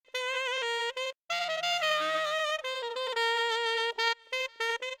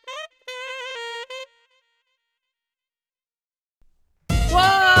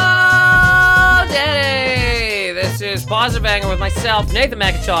Positive Anger with myself, Nathan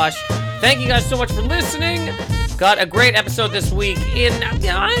McIntosh. Thank you guys so much for listening. Got a great episode this week.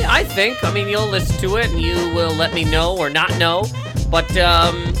 I think, you'll listen to it and you will let me know or not know. But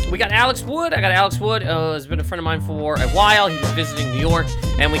we got Alex Wood. I got Alex Wood. Has been a friend of mine for a while. He was visiting New York,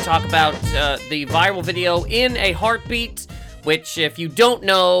 and we talk about the viral video In a Heartbeat, which if you don't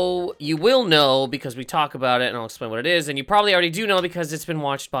know, you will know because we talk about it, and I'll explain what it is. And you probably already do know because it's been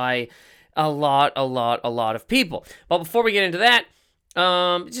watched by a lot of people. But before we get into that,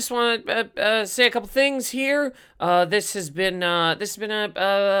 just want to say a couple things here. This has been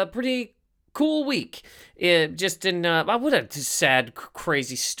a pretty cool week. What a sad,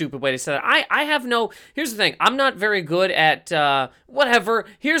 crazy, stupid way to say that. I have no, here's the thing, I'm not very good at, whatever,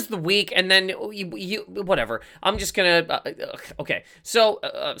 here's the week, and then you whatever. I'm just gonna, okay. So,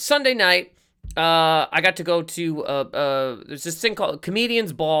 Sunday night, I got to go to, there's this thing called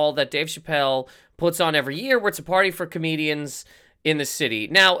Comedians Ball that Dave Chappelle puts on every year, where it's a party for comedians in the city.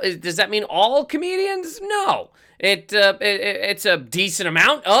 Now, does that mean all comedians? No. It's a decent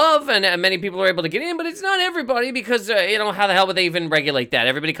amount of, and many people are able to get in, but it's not everybody because, how the hell would they even regulate that?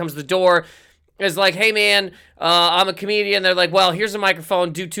 Everybody comes to the door, is like, hey man, I'm a comedian. They're like, well, here's a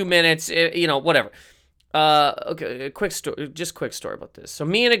microphone, do 2 minutes, whatever. Okay, quick story about this. So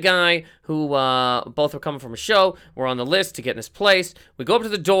me and a guy who, both were coming from a show, we're on the list to get in this place. We go up to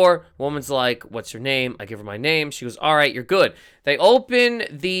the door, woman's like, what's your name? I give her my name. She goes, all right, you're good. They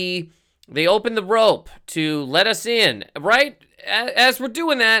open the rope to let us in. Right as we're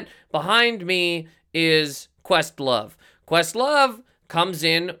doing that, behind me is Questlove. Questlove comes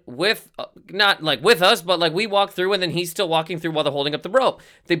in with, not like with us, but like we walk through and then he's still walking through while they're holding up the rope.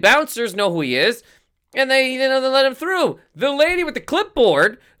 The bouncers know who he is and they let him through. The lady with the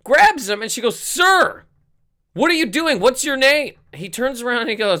clipboard grabs him and she goes, sir, what are you doing? What's your name? He turns around and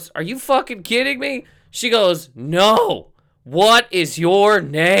he goes, are you fucking kidding me? She goes, no. What is your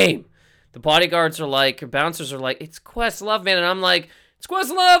name? The bodyguards are like, bouncers are like, it's Questlove, man. And I'm like, it's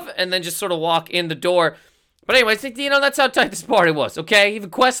Questlove. And then just sort of walk in the door. But anyways, that's how tight this party was, okay? Even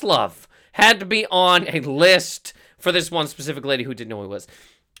Questlove had to be on a list for this one specific lady who didn't know who he was.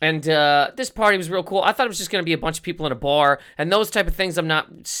 And this party was real cool. I thought it was just going to be a bunch of people in a bar. And those type of things I'm not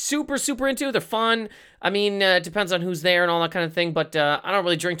super into. They're fun. It depends on who's there and all that kind of thing. But I don't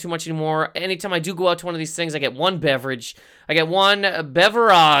really drink too much anymore. Anytime I do go out to one of these things, I get one beverage. I get one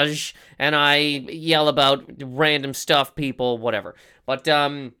beverage. And I yell about random stuff, people, whatever. But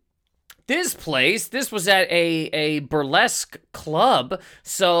this was at a burlesque club.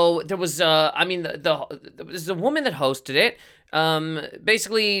 So there was, there was a woman that hosted it.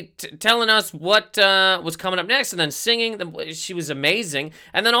 Basically telling us what was coming up next and then singing. She was amazing.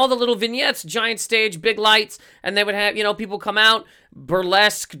 And then all the little vignettes, giant stage, big lights, and they would have, people come out,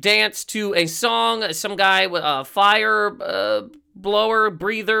 burlesque dance to a song, some guy with a fire blower,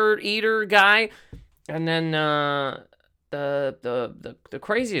 breather, eater guy. And then the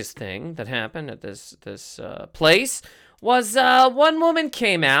craziest thing that happened at this place was one woman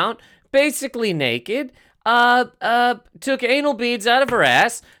came out basically naked, took anal beads out of her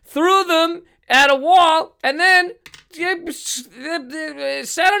ass, threw them at a wall, and then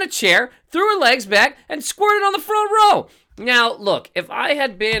sat on a chair, threw her legs back, and squirted on the front row. Now, look, if I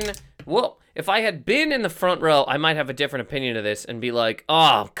had been in the front row, I might have a different opinion of this and be like,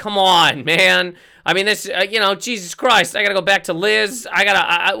 oh, come on, man. This, Jesus Christ, I gotta go back to Liz.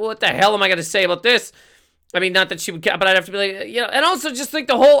 What the hell am I gonna say about this? Not that she would, but I'd have to be like, and also just think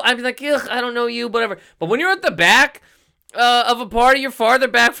I'd be like, ugh, I don't know you, whatever. But when you're at the back of a party, you're farther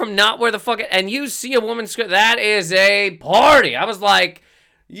back from not where the fuck, and you see a woman, that is a party. I was like,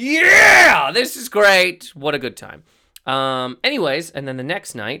 yeah, this is great. What a good time. Anyways, and then the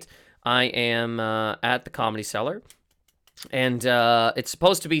next night, I am at the Comedy Cellar, and it's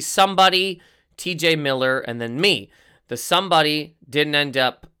supposed to be somebody, TJ Miller, and then me. The somebody didn't end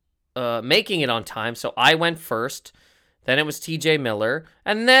up making it on time, so I went first. Then it was TJ Miller,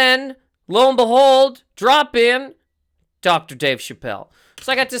 and then lo and behold, drop in Dr. Dave Chappelle.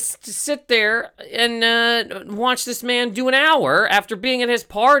 So I got to sit there and watch this man do an hour after being at his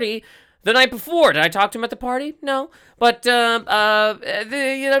party the night before. Did I talk to him at the party? No, but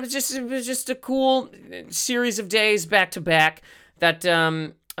it was just a cool series of days back to back that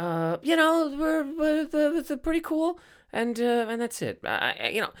were pretty cool. And that's it.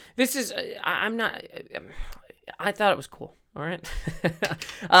 This is, I'm not, I thought it was cool. All right.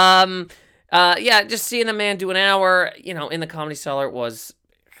 Just seeing the man do an hour, in the Comedy Cellar was,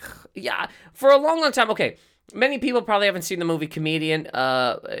 for a long time. Okay. Many people probably haven't seen the movie Comedian.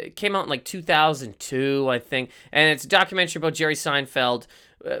 It came out in like 2002, I think. And it's a documentary about Jerry Seinfeld,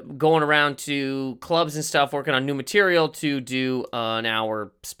 going around to clubs and stuff, working on new material to do an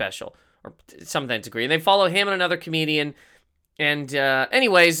hour special or something to that degree. And they follow him and another comedian. And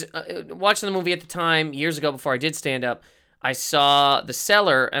anyways, watching the movie at the time, years ago before I did stand up, I saw The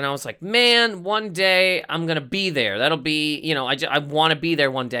Cellar, and I was like, man, one day I'm going to be there. That'll be, I want to be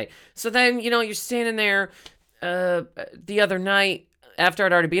there one day. So then, you're standing there the other night after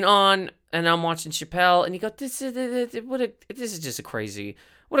I'd already been on, and I'm watching Chappelle, and you go, this is just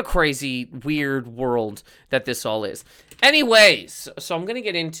what a crazy, weird world that this all is. Anyways, so I'm going to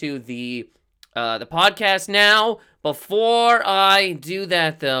get into the podcast now. Before I do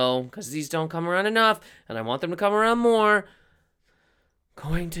that, though, because these don't come around enough, and I want them to come around more,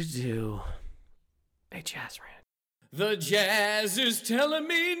 going to do a jazz rant. The jazz is telling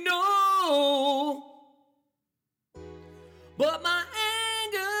me no, but my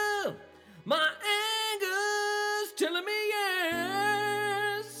anger's telling me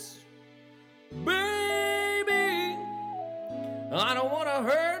yes. Baby, I don't want to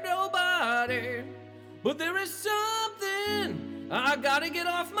hurt nobody, but there is something I gotta get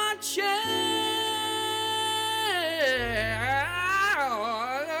off my chest.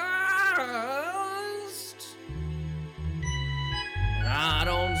 I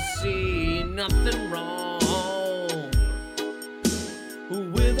don't see nothing wrong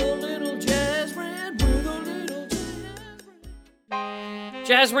with a little jazz rant,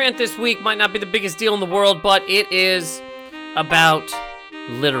 Jazz rant this week might not be the biggest deal in the world, but it is about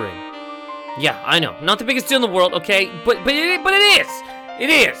littering. Yeah, I know. Not the biggest deal in the world, okay? But it is. It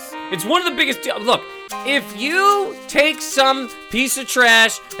is. It's one of the biggest deals. Look, if you take some piece of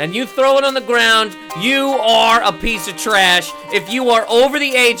trash and you throw it on the ground, you are a piece of trash if you are over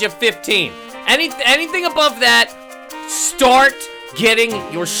the age of 15. Anything above that, start getting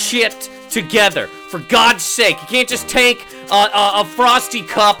your shit together. For God's sake, you can't just take a Frosty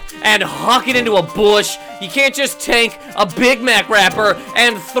cup and huck it into a bush. You can't just take a Big Mac wrapper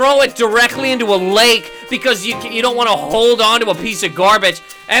and throw it directly into a lake because you don't want to hold on to a piece of garbage.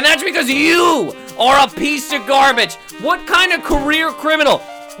 And that's because you are a piece of garbage. What kind of career criminal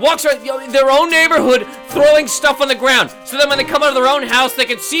walks around their own neighborhood throwing stuff on the ground so that when they come out of their own house, they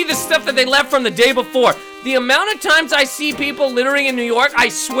can see the stuff that they left from the day before? The amount of times I see people littering in New York, I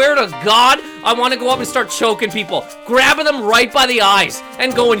swear to God, I want to go up and start choking people, grabbing them right by the eyes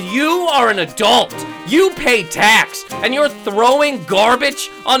and going, you are an adult. You pay tax and you're throwing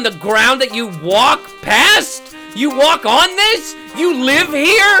garbage on the ground that you walk past? You walk on this? You live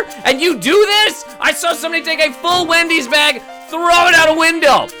here and you do this? I saw somebody take a full Wendy's bag, throw it out a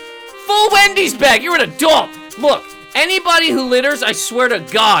window. Full Wendy's bag. You're an adult. Look, anybody who litters, I swear to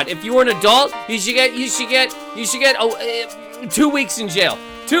God, if you were an adult, you should get 2 weeks in jail.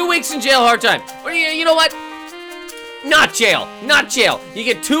 2 weeks in jail, hard time. Or you know what? Not jail. You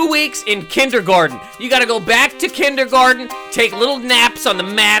get 2 weeks in kindergarten. You gotta go back to kindergarten, take little naps on the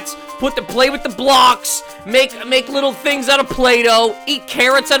mats, play with the blocks, make little things out of Play-Doh, eat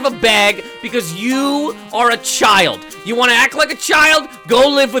carrots out of a bag, because you are a child. You want to act like a child? Go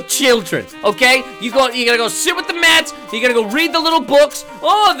live with children, okay? You gotta go sit with the mats, you gotta go read the little books.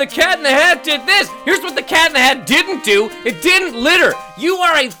 Oh, the Cat in the Hat did this. Here's what the Cat in the Hat didn't do. It didn't litter. You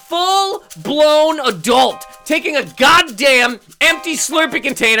are a full-blown adult, taking a goddamn empty Slurpee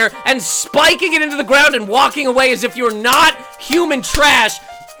container and spiking it into the ground and walking away as if you're not human trash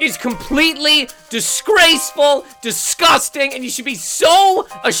is completely disgraceful, disgusting, and you should be so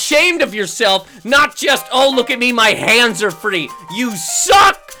ashamed of yourself, not just, oh, look at me, my hands are free. You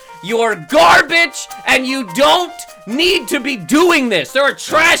suck, you're garbage, and you don't need to be doing this. There are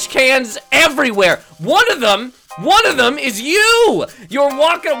trash cans everywhere. One of them is you. You're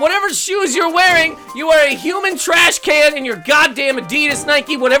walking, whatever shoes you're wearing, you are a human trash can in your goddamn Adidas,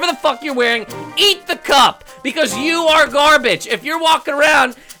 Nike, whatever the fuck you're wearing. Eat the cup, because you are garbage. If you're walking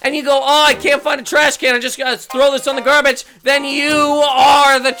around and you go, oh, I can't find a trash can, I just gotta throw this on the garbage, then you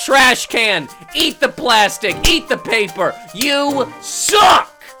are the trash can. Eat the plastic, eat the paper. You suck.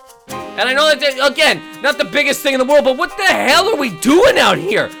 And I know that, again, not the biggest thing in the world, but what the hell are we doing out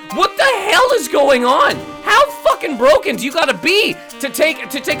here? What the hell is going on? How fucking broken do you gotta be to take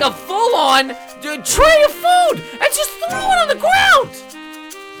a full-on tray of food and just throw it on the ground?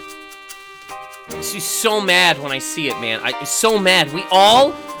 She's so mad when I see it, man. I'm so mad. We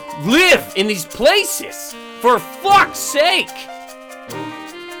all live in these places. For fuck's sake.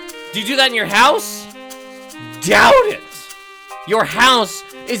 Do you do that in your house? Doubt it. Your house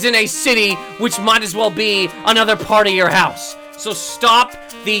is in a city which might as well be another part of your house. So stop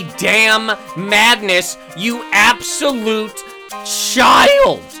the damn madness, you absolute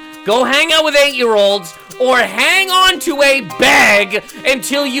child. Go hang out with 8-year-olds or hang on to a bag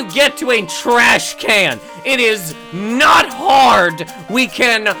until you get to a trash can. It is not hard. We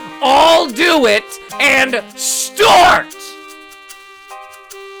can all do it and start.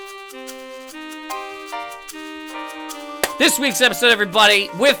 This week's episode,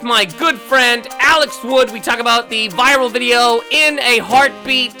 everybody, with my good friend Alex Wood. We talk about the viral video In a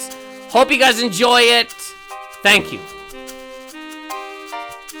Heartbeat. Hope you guys enjoy it. Thank you.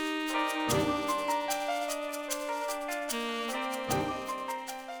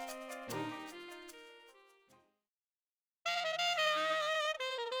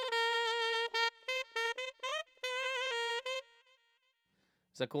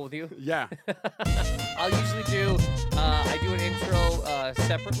 Is that cool with you? Yeah. I'll usually do, I do an intro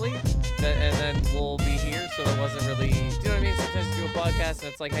separately, and then we'll be here, so it wasn't really, do you know what I mean? Sometimes you do a podcast,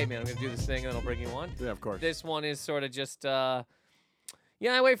 and it's like, hey, man, I'm going to do this thing, and then I'll bring you on. Yeah, of course. This one is sort of just, I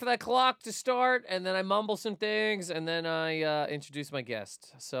wait for that clock to start, and then I mumble some things, and then I introduce my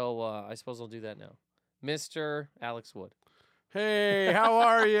guest. So I suppose I'll do that now. Mr. Alex Wood. Hey, how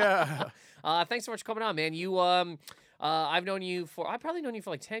are you? Thanks so much for coming on, man. You, I've probably known you for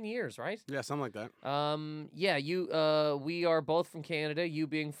like 10 years, right? Yeah, something like that. We are both from Canada. You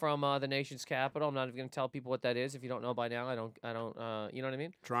being from the nation's capital. I'm not even going to tell people what that is. If you don't know by now, I don't, you know what I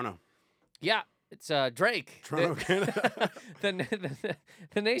mean? Toronto. Yeah, it's Drake. Toronto, Canada.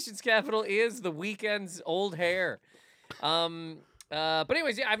 The nation's capital is the Weeknd's old hair. But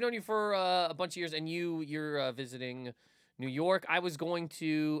anyways, yeah, I've known you for a bunch of years, and you're visiting New York. I was going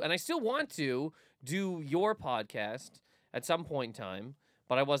to, and I still want to, do your podcast at some point in time,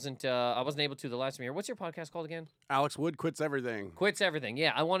 but I wasn't able to the last time here. What's your podcast called again? Alex Wood Quits Everything. Quits Everything.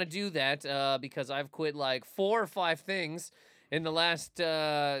 Yeah, I want to do that because I've quit like 4 or 5 things in the last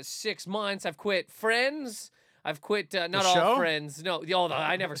 6 months. I've quit Friends. I've quit not all show? Friends. No,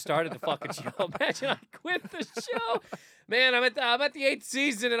 I never started the fucking show. Imagine I quit the show. Man, I'm at the 8th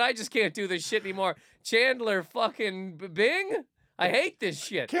season and I just can't do this shit anymore. Chandler fucking Bing. I hate this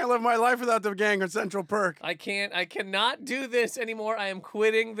shit. Can't live my life without the gang or Central Perk. I cannot do this anymore. I am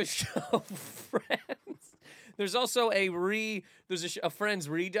quitting the show Friends. There's also a Friends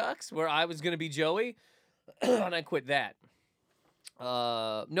Redux where I was going to be Joey, and I quit that.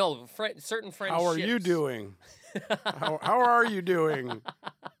 No, certain Friends How are ships. you doing? how are you doing?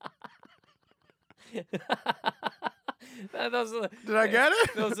 Did I get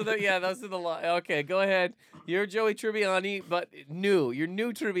it? Those are the okay, go ahead. You're Joey Tribbiani, but you're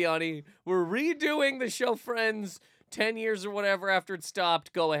new Tribbiani. We're redoing the show Friends 10 years or whatever after it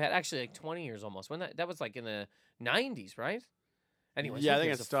stopped. Go ahead. Actually, like 20 years almost. When that was like in the 90s, right? Anyways, Yeah, I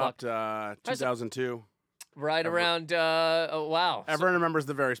think it stopped 2002. Right around wow. Everyone remembers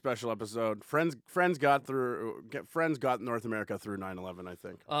the very special episode. Friends got North America through 9/11, I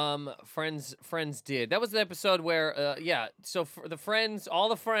think. Friends did. That was the episode where so for the Friends, all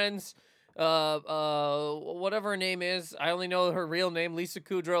the Friends, whatever her name is, I only know her real name, Lisa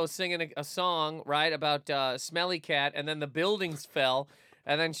Kudrow, singing a song, right, about Smelly Cat, and then the buildings fell,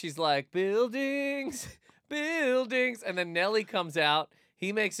 and then she's like, buildings, and then Nelly comes out.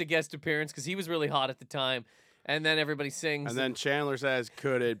 He makes a guest appearance because he was really hot at the time. And then everybody sings. And then Chandler says,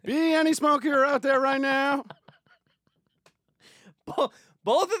 could it be any smokier out there right now?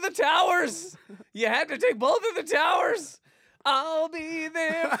 Both of the towers. You had to take both of the towers. I'll be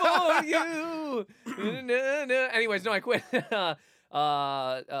there for you. Anyways, no, I quit.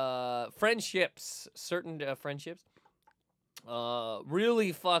 Friendships. Certain friendships.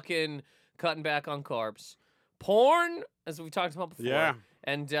 Really fucking cutting back on carbs. Porn, as we talked about before. Yeah.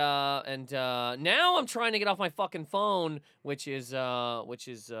 And now I'm trying to get off my fucking phone, which is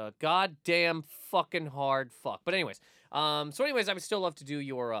goddamn fucking hard fuck. But anyways, I would still love to do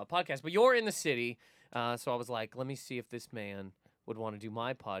your podcast, but you're in the city, so I was like, let me see if this man would want to do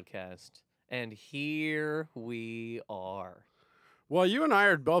my podcast, and here we are. Well, you and I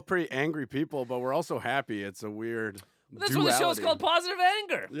are both pretty angry people, but we're also happy. It's a weird. That's duality. what the show's called, Positive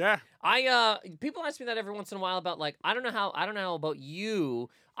Anger. Yeah. People ask me that every once in a while about like I don't know about you.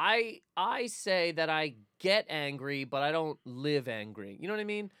 I say that I get angry, but I don't live angry. You know what I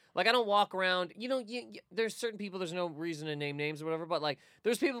mean? Like I don't walk around. There's certain people. There's no reason to name names or whatever, but like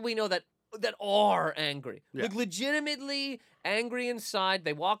there's people we know that are angry, yeah. Like legitimately angry inside.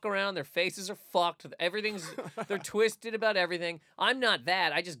 They walk around, their faces are fucked. They're twisted about everything. I'm not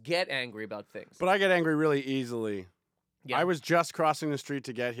that. I just get angry about things. But I get angry really easily. Yeah. I was just crossing the street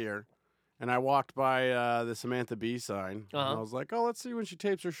to get here, and I walked by the Samantha Bee sign. And I was like, oh, let's see when she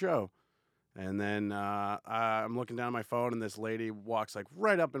tapes her show. And then I'm looking down at my phone, and this lady walks like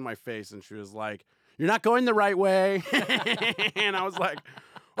right up in my face, and she was like, you're not going the right way. And I was like,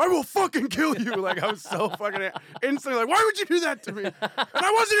 I will fucking kill you. Like, I was so fucking instantly like, why would you do that to me? And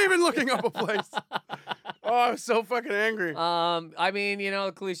I wasn't even looking up a place. Oh, I was so fucking angry. I mean,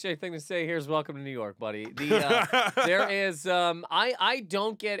 the cliche thing to say here is welcome to New York, buddy. There is, I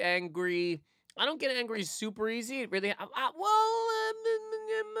don't get angry. I don't get angry super easy. Really,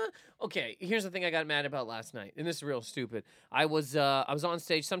 okay. Here's the thing I got mad about last night, and this is real stupid. I was on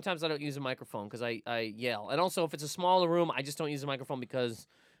stage. Sometimes I don't use a microphone because I yell, and also if it's a smaller room, I just don't use a microphone because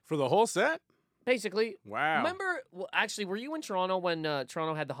for the whole set. Basically, wow. Remember? Well, actually, were you in Toronto when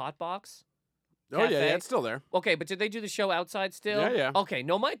Toronto had the Hot Box? Oh yeah, it's still there. Okay, but did they do the show outside still? Yeah. Okay,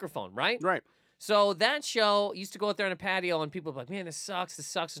 no microphone, right? Right. So that show used to go out there on a patio, and people would be like, "Man, this sucks.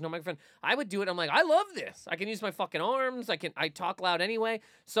 There's no microphone." I would do it. I'm like, I love this. I can use my fucking arms. I talk loud anyway.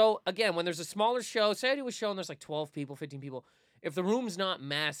 So again, when there's a smaller show, say I do a show and there's like 12 people, 15 people. If the room's not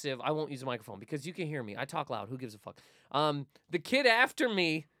massive, I won't use a microphone because you can hear me. I talk loud. Who gives a fuck? The kid after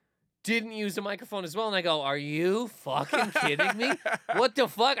me didn't use a microphone as well, and I go, "Are you fucking kidding me? What the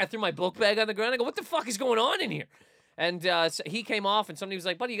fuck?" I threw my book bag on the ground. I go, "What the fuck is going on in here?" And so he came off, and somebody was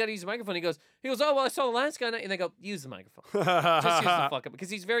like, "Buddy, you got to use the microphone." He goes, "Oh, well, I saw the last guy," and they go, "Use the microphone. Just use the fuck up,"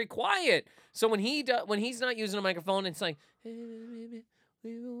 because he's very quiet. So when he's not using a microphone, it's like,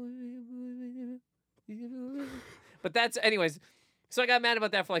 but that's anyways. So I got mad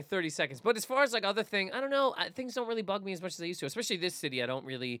about that for like 30 seconds. But as far as like other thing, I don't know. Things don't really bug me as much as they used to, especially this city. I don't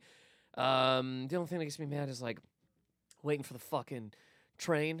really. The only thing that gets me mad is like waiting for the fucking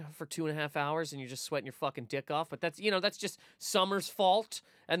train for 2.5 hours and you're just sweating your fucking dick off. But that's just summer's fault.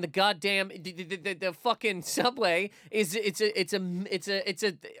 And the goddamn the fucking subway is it's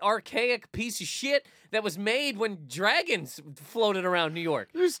a archaic piece of shit that was made when dragons floated around New York.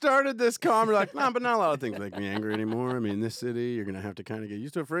 You started this calm. You're like, nah, but not a lot of things make me angry anymore. I mean, this city, you're gonna have to kind of get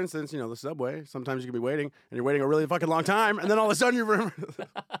used to it. For instance, the subway. Sometimes you can be waiting, and you're waiting a really fucking long time, and then all of a sudden you remember.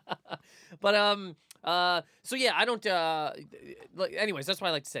 But so yeah, I don't. Anyways, that's why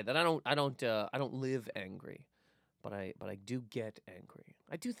I like to say that I don't live angry, but I do get angry.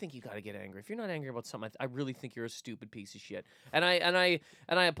 I do think you got to get angry. If you're not angry about something, I really think you're a stupid piece of shit. And I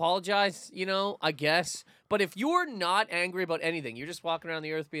apologize, I guess. But if you're not angry about anything, you're just walking around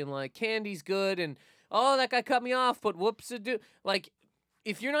the earth being like, candy's good, and oh, that guy cut me off, but whoops-a-do. Like,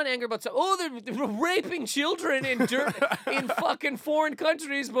 if you're not angry about they're raping children in fucking foreign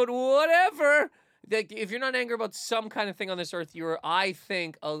countries, but whatever. Like, if you're not angry about some kind of thing on this earth, you're, I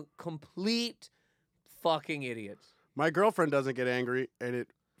think, a complete fucking idiot. My girlfriend doesn't get angry, and it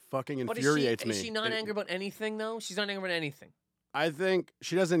fucking infuriates me. Is she not angry about anything, though? She's not angry about anything. I think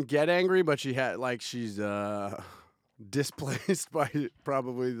she doesn't get angry, but she's displaced by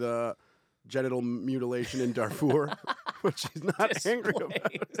probably the genital mutilation in Darfur, but she's not angry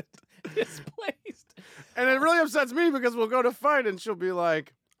about it. Displaced. And it really upsets me because we'll go to fight, and she'll be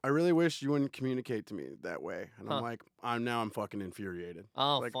like, I really wish you wouldn't communicate to me that way. And I'm like, I'm fucking infuriated.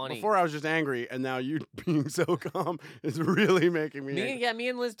 Oh, like, funny. Before I was just angry, and now you being so calm is really making me angry. Yeah, me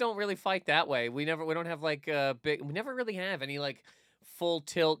and Liz don't really fight that way. We don't have like we never really have any like full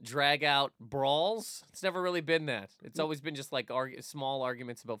tilt drag out brawls. It's never really been that. It's always been just like small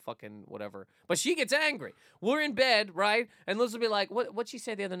arguments about fucking whatever. But she gets angry. We're in bed, right? And Liz will be like, what'd she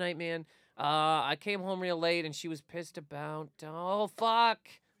say the other night, man? I came home real late and she was pissed about, fuck.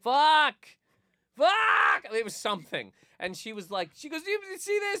 It was something. And she was like, she goes, do you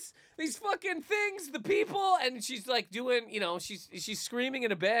see this? These fucking things, the people. And she's like doing, she's screaming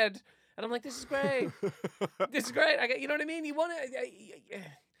in a bed. And I'm like, this is great. This is great. You know what I mean? You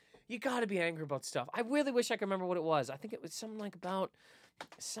got to be angry about stuff. I really wish I could remember what it was. I think it was something like about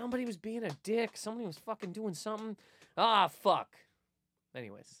somebody was being a dick. Somebody was fucking doing something. Fuck.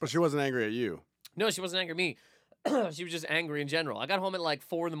 Anyways. But she wasn't angry at you. No, she wasn't angry at me. She was just angry in general. I got home at like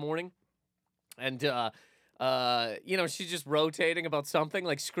 4 a.m. and she's just rotating about something,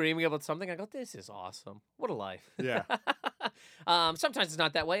 like screaming about something. I go, this is awesome. What a life. Yeah. Sometimes it's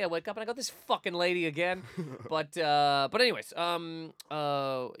not that way. I wake up and I go, this fucking lady again. But anyways,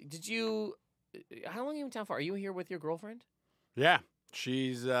 did you? How long are you in town for? Are you here with your girlfriend? Yeah.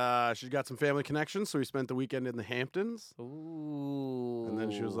 She's got some family connections, so we spent the weekend in the Hamptons. Ooh. And then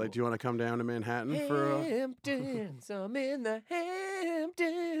she was like, do you want to come down to Manhattan for a... Hamptons, I'm in the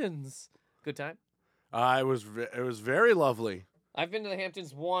Hamptons. Good time? It was very lovely. I've been to the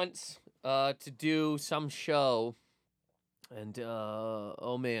Hamptons once to do some show, and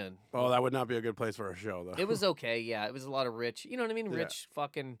oh man. Oh, that would not be a good place for a show, though. It was okay, yeah. It was a lot of rich, you know what I mean? Rich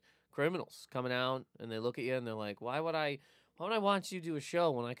fucking criminals coming out, and they look at you and they're like, why would I Why would I watch you do a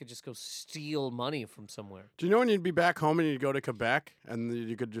show when I could just go steal money from somewhere? Do you know when you'd be back home and you'd go to Quebec and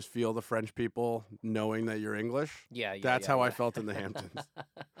you could just feel the French people knowing that you're English? Yeah. That's how I felt in the Hamptons.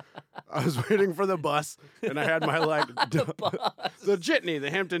 I was waiting for the bus, and I had my the jitney, the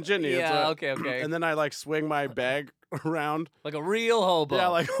Hampton jitney. Yeah, okay. And then I swing my bag around like a real hobo.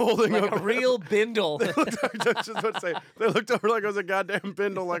 Yeah, holding like a real bindle. They looked they looked over like I was a goddamn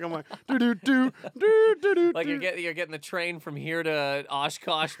bindle. Like I'm like do. Like you're getting the train from here to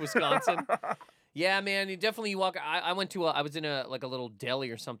Oshkosh, Wisconsin. Yeah, man, you walk. I went to I was in a little deli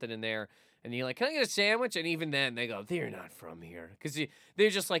or something in there. And you're like, can I get a sandwich? And even then, they go, they're not from here. Because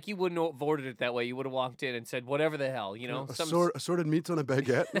they're just like, you wouldn't have ordered it that way. You would have walked in and said, whatever the hell, you know? Assorted meats on a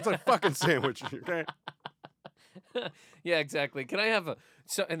baguette? It's a fucking sandwich, okay? Yeah, exactly. Can I have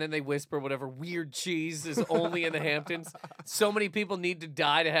and then they whisper whatever weird cheese is only in the Hamptons. So many people need to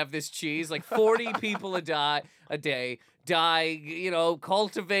die to have this cheese. Like 40 people a day die,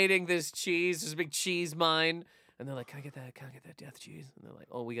 cultivating this cheese. There's a big cheese mine. And they're like, can I get that death cheese? And they're like,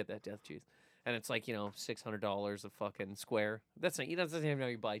 oh, we get that death cheese. And it's like, $600 a fucking square. That's not even how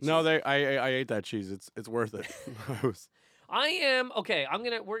you buy cheese. No, I ate that cheese. It's worth it. I'm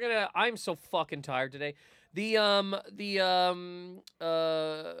so fucking tired today. I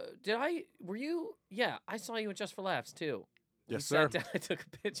saw you at Just for Laughs too. Yes, sir. I took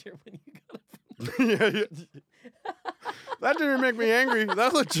a picture when you got up. Yeah. That didn't make me angry.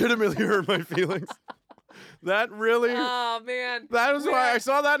 That legitimately hurt my feelings. That really... Oh, man. That was why I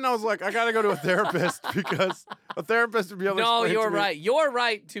saw that and I was like, I got to go to a therapist because a therapist would be able to explain you're to me. right. You're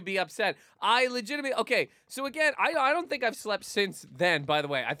right to be upset. I legitimately... Okay, so again, I don't think I've slept since then, by the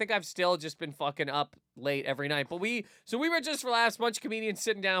way. I think I've still just been fucking up late every night. But we were Just for Laughs, bunch of comedians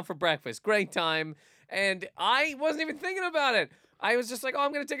sitting down for breakfast. Great time. And I wasn't even thinking about it. I was just like, oh,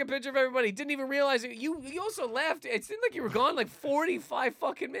 I'm going to take a picture of everybody. Didn't even realize it. You also left. It seemed like you were gone 45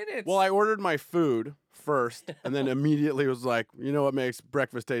 fucking minutes. Well, I ordered my food first and then immediately was like, you know what makes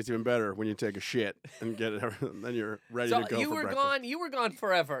breakfast taste even better? When you take a shit and get it, and then you're ready to go for breakfast. You were gone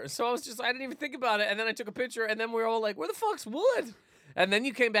forever. So I didn't even think about it. And then I took a picture and then we were all like, where the fuck's Wood? And then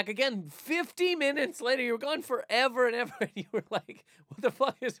you came back again 50 minutes later. You were gone forever and ever. And you were like, what the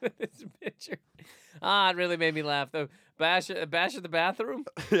fuck is with this picture? It really made me laugh, though. Bash at the bathroom?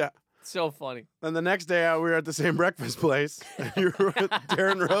 Yeah. So funny. And the next day, we were at the same breakfast place. And you were with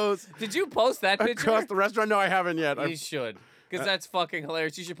Darren Rose. Did you post that picture? Across the restaurant? No, I haven't yet. You should. Because that's fucking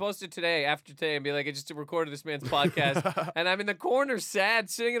hilarious. You should post it after today, and be like, I just recorded this man's podcast, and I'm in the corner sad,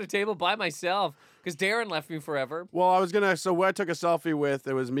 sitting at a table by myself, because Darren left me forever. Well, I was going to, so what I took a selfie with,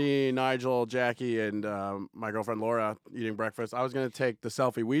 it was me, Nigel, Jackie, and my girlfriend Laura eating breakfast. I was going to take the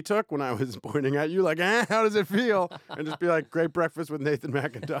selfie we took when I was pointing at you, like, how does it feel? And just be like, great breakfast with Nathan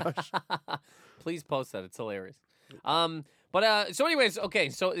McIntosh. Please post that. It's hilarious. So anyways, okay,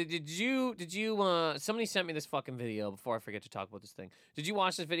 so did you somebody sent me this fucking video before I forget to talk about this thing. Did you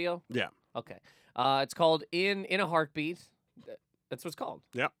watch this video? Yeah. Okay. It's called In a Heartbeat. That's what it's called.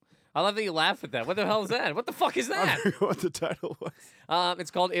 Yeah. I love that you laugh at that. What the hell is that? What the fuck is that? I forgot what the title was.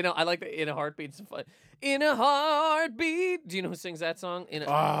 It's called I like the In a Heartbeat. It's fun. In a Heartbeat. Do you know who sings that song?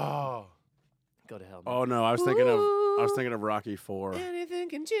 Go to hell, man. Oh no, I was thinking of Rocky IV. Anything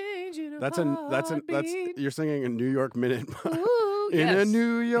can change in a That's you're singing a New York Minute. Ooh, in yes. a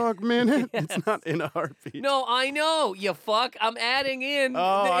New York Minute. Yes. It's not In a Heartbeat. No, I know, you fuck. I'm adding in In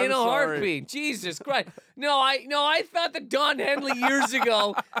I'm a sorry. Heartbeat. Jesus Christ. I thought that Don Henley years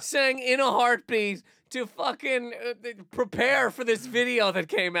ago sang In a Heartbeat to fucking prepare for this video that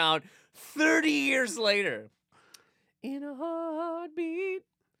came out 30 years later. In a heartbeat.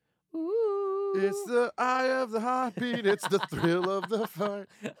 Ooh. It's the eye of the heartbeat. It's the thrill of the fight.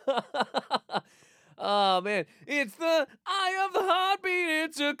 Oh, man. It's the eye of the heartbeat.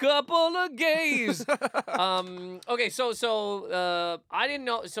 It's a couple of gays. Okay, so I didn't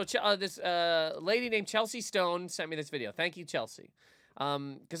know. So this lady named Chelsea Stone sent me this video. Thank you, Chelsea.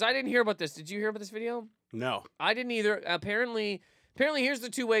 Because I didn't hear about this. Did you hear about this video? No. I didn't either. Apparently, here's the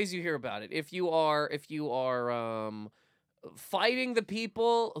two ways you hear about it. If you are fighting the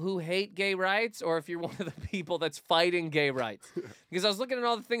people who hate gay rights, or if you're one of the people that's fighting gay rights. Because I was looking at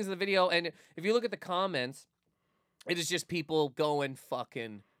all the things in the video, and if you look at the comments, it is just people going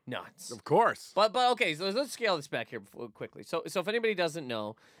fucking nuts. Of course. But okay, so let's scale this back here quickly. So if anybody doesn't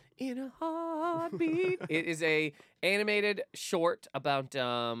know, In a Heartbeat, it is a animated short about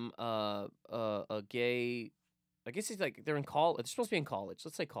a gay. I guess it's like they're in college. They're supposed to be in college.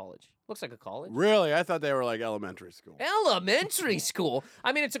 Let's say college. Looks like a college. Really? I thought they were like elementary school. Elementary school?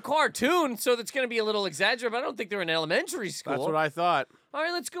 I mean, it's a cartoon, so that's going to be a little exaggerated, but I don't think they're in elementary school. That's what I thought. All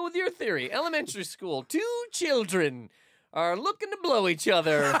right, let's go with your theory. Elementary school. Two children are looking to blow each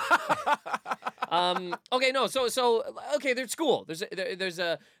other. Okay, no. So okay. There's school. It's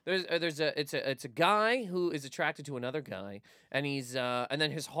a guy who is attracted to another guy, and he's and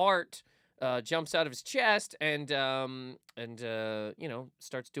then his heart jumps out of his chest and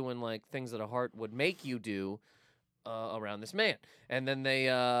starts doing like things that a heart would make you do around this man. And then they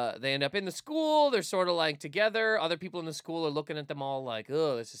end up in the school. They're sort of like together. Other people in the school are looking at them all like,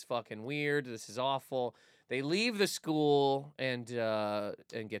 oh, this is fucking weird. This is awful. They leave the school and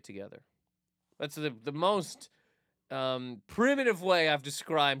get together. That's the most primitive way I've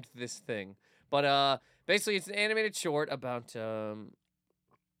described this thing. But basically, it's an animated short about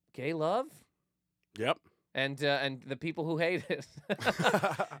gay love. Yep. And the people who hate it.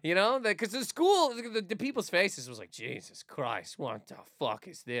 You know? Because the school, the people's faces was like, Jesus Christ, what the fuck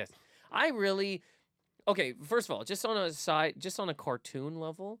is this? Okay, first of all, just on a cartoon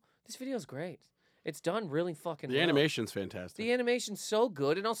level, this video is great. It's done really fucking well. The animation's fantastic. The animation's so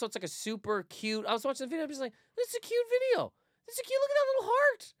good, and also it's like a super cute. I was watching the video, I'm just like, this is a cute video. This is cute. Look at that little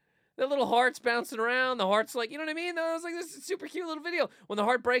heart. The little heart's bouncing around. The heart's like, you know what I mean? I was like, this is a super cute little video. When the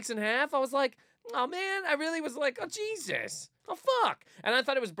heart breaks in half, I was like, oh man, I really was like, oh Jesus, oh fuck. And I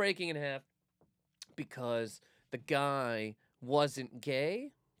thought it was breaking in half because the guy wasn't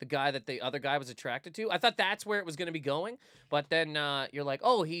gay. The guy that the other guy was attracted to. I thought that's where it was going to be going. But then you're like,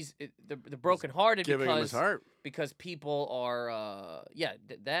 oh, he's the brokenhearted giving him his heart. Because people are,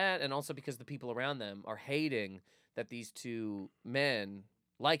 that, and also because the people around them are hating that these two men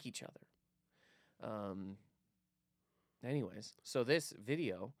like each other. Anyways, so this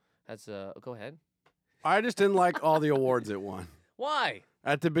video has go ahead. I just didn't like all the awards it won. Why?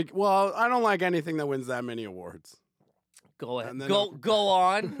 Well, I don't like anything that wins that many awards. Go ahead. Go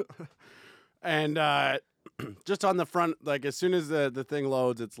on. And just on the front, like as soon as the thing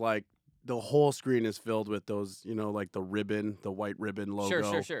loads, it's like the whole screen is filled with those, like the white ribbon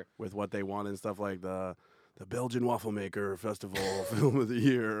logo. Sure. With what they want and stuff like the Belgian Waffle Maker Festival Film of the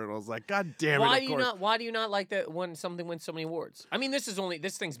Year. And I was like, God damn it. Why do you not like that when something wins so many awards? I mean, this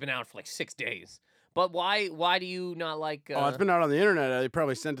thing's been out for like 6 days. But why do you not like it's been out on the internet. They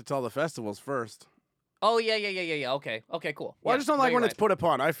probably sent it to all the festivals first. Oh, yeah. Okay, cool. Well, I just don't like when it's put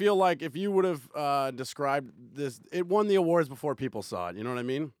upon. I feel like if you would have described this, it won the awards before people saw it. You know what I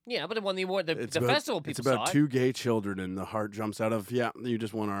mean? Yeah, but it won the award. The festival people saw it. It's about two gay children and the heart jumps out of, you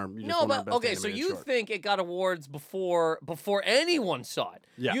just won our best okay, so you think it got awards before anyone saw it.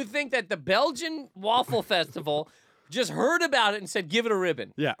 Yeah. You think that the Belgian Waffle Festival just heard about it and said, give it a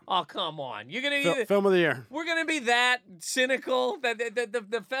ribbon. Yeah. Oh, come on. You're going to Film of the Year. We're going to be that cynical that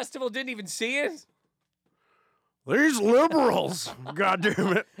the festival didn't even see it? These liberals, God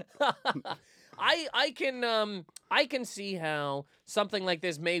damn it! I can see how something like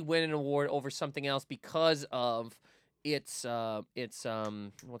this may win an award over something else because of its what's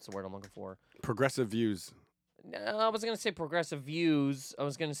the word I'm looking for? Progressive views. No, I was gonna say progressive views. I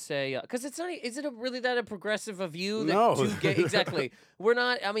was gonna say because it's not. Is it really that a progressive a view? That no, exactly. We're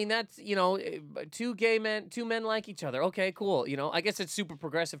not. I mean, that's two men like each other. Okay, cool. I guess it's super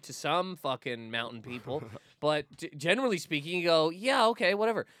progressive to some fucking mountain people, but generally speaking, you go, yeah, okay,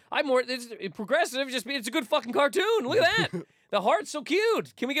 whatever. It's progressive. It's a good fucking cartoon. Look at that. The heart's so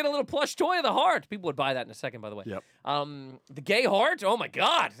cute. Can we get a little plush toy of the heart? People would buy that in a second, by the way. Yep. The gay heart. Oh my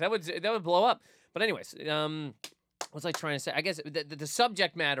God, that would blow up. But anyways, what was I trying to say? I guess the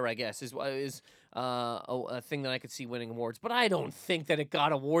subject matter, I guess, is a thing that I could see winning awards. But I don't think that it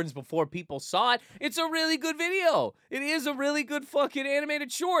got awards before people saw it. It's a really good video. It is a really good fucking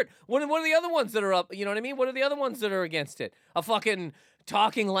animated short. What are the other ones that are up? You know what I mean? What are the other ones that are against it? A fucking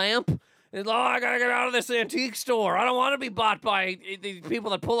talking lamp? I gotta get out of this antique store. I don't want to be bought by the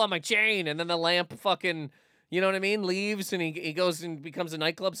people that pull on my chain. And then the lamp fucking... You know what I mean? Leaves and he goes and becomes a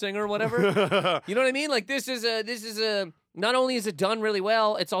nightclub singer or whatever. You know what I mean? Like this is a not only is it done really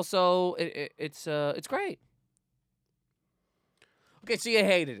well, it's also it's great. Okay, so you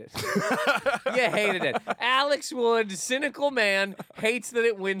hated it. You hated it. Alex Wood, cynical man, hates that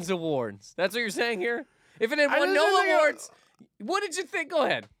it wins awards. That's what you're saying here? If it had won no awards, what did you think? Go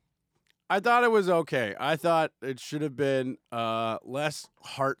ahead. I thought it was okay. I thought it should have been less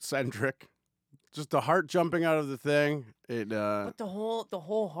heart-centric. Just the heart jumping out of the thing. But the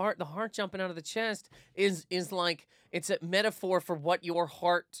whole heart, the heart jumping out of the chest is like it's a metaphor for what your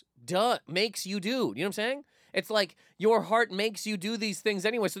heart makes you do. You know what I'm saying? It's like your heart makes you do these things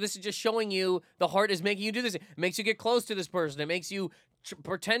anyway. So this is just showing you the heart is making you do this. It makes you get close to this person. It makes you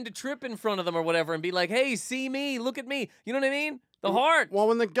pretend to trip in front of them or whatever and be like, hey, see me, look at me. You know what I mean? The heart. Well,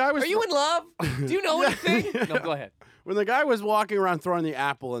 when the guy was... Are you in love? Do you know anything? No, go ahead. When the guy was walking around throwing the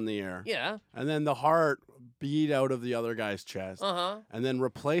apple in the air. Yeah. And then the heart beat out of the other guy's chest, Uh-huh. and then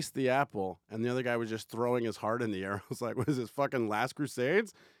replaced the apple, and the other guy was just throwing his heart in the air. I was like, what is this, fucking Last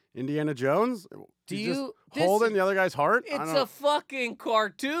Crusades? Indiana Jones? Do He's you just holding the other guy's heart? It's a fucking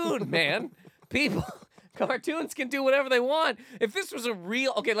cartoon, man. People, cartoons can do whatever they want. If this was a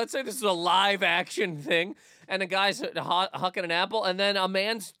real, okay, let's say this is a live action thing, and a guy's hucking an apple, and then a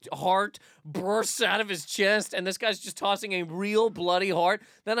man's heart bursts out of his chest, and this guy's just tossing a real bloody heart,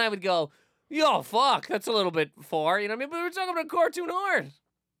 then I would go, yo, fuck, that's a little bit far, you know what I mean? But we're talking about a cartoon heart.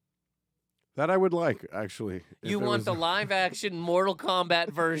 That I would like, actually. You want the live-action Mortal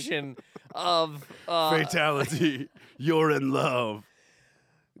Kombat version of... Fatality, you're in love.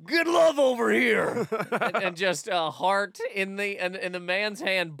 Good love over here. and just a heart in the man's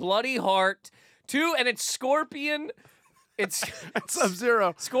hand, bloody heart. And it's Scorpion. It's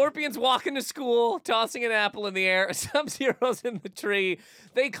Sub-Zero. Scorpion's walking to school, tossing an apple in the air. Sub-Zero's in the tree.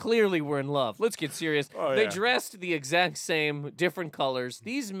 They clearly were in love. Let's get serious. They dressed the exact same, different colors.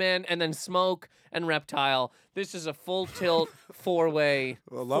 These men, and then Smoke and Reptile. This is a full tilt four-way.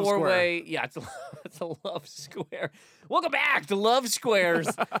 Love square. Yeah, it's a love square. Welcome back to Love Squares.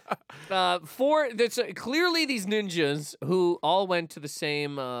 Clearly these ninjas who all went to the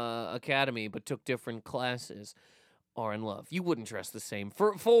same academy but took different classes are in love. You wouldn't dress the same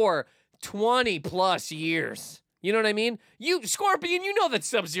for 20 plus years. You know what I mean? Scorpion, you know that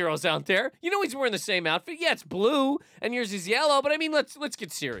Sub-Zero's out there. You know he's wearing the same outfit. Yeah, it's blue and yours is yellow, but I mean, let's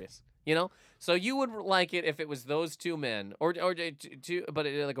get serious, you know? So you would like it if it was those two men but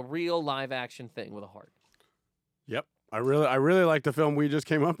like a real live action thing with a heart. Yep. I really like the film we just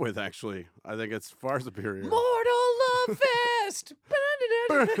came up with, actually. I think it's far superior. Mortal Love Fest.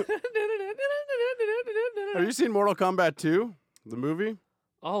 Have you seen Mortal Kombat 2, the movie?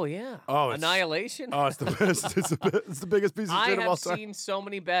 Oh, yeah. Oh, Annihilation? Oh, it's the best. It's the biggest piece of shit of all time. I have seen so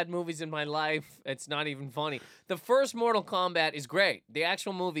many bad movies in my life, it's not even funny. The first Mortal Kombat is great. The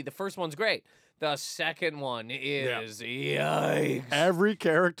actual movie, the first one's great. The second one is yikes. Every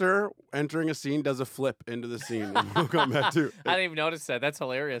character entering a scene does a flip into the scene in Mortal Kombat 2. I didn't even notice that. That's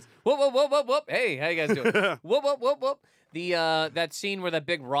hilarious. Whoop, whoop, whoop, whoop, whoop. Hey, how you guys doing? Whoop, whoop, whoop, whoop. That scene where that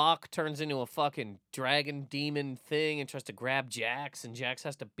big rock turns into a fucking dragon demon thing and tries to grab Jax, and Jax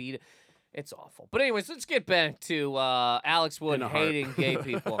has to beat it. It's awful. But anyways, let's get back to Alex Wood hating gay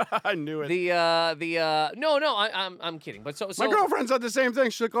people. I knew it. I'm kidding. But so my girlfriend said the same thing.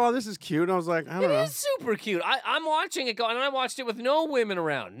 She's like, "Oh, this is cute." And I was like, "I don't know." It is super cute. I'm watching it go, and I watched it with no women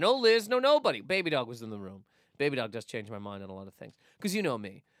around, no Liz, no nobody. Baby Dog was in the room. Baby Dog does change my mind on a lot of things because you know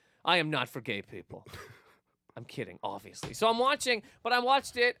me. I am not for gay people. I'm kidding, obviously. So I'm watching, but I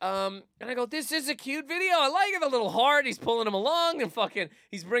watched it, and I go, this is a cute video. I like it. The little heart, he's pulling him along, and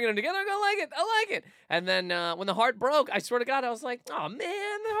he's bringing them together. I like it. And then when the heart broke, I swear to God, I was like, oh, man, the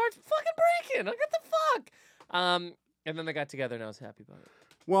heart's fucking breaking. Like, what the fuck? And then they got together, and I was happy about it.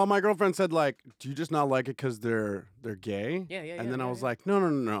 Well, my girlfriend said, like, do you just not like it because they're gay? Yeah. And then I was like,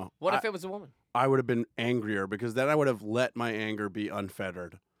 no. What if it was a woman? I would have been angrier because then I would have let my anger be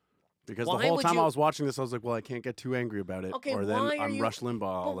unfettered. Because the whole time I was watching this, I was like, well, I can't get too angry about it. Okay, or then I'm Rush Limbaugh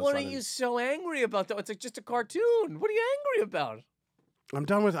all of a what sudden. are you so angry about, though? It's like just a cartoon. What are you angry about? I'm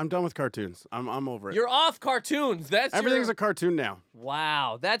done with cartoons. I'm over it. You're off cartoons. Everything's a cartoon now.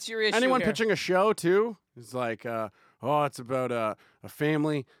 Wow, that's your issue. Anyone here. pitching a show, too, is like, it's about a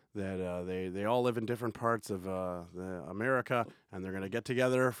family that they all live in different parts of America, and they're going to get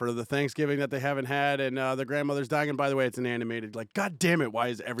together for the Thanksgiving that they haven't had, and their grandmother's dying. And by the way, it's an animated. Like, God damn it, why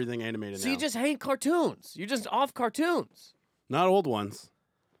is everything animated now? So you just hate cartoons. You're just off cartoons. Not old ones.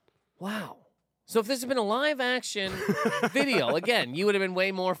 Wow. So if this had been a live-action video, again, you would have been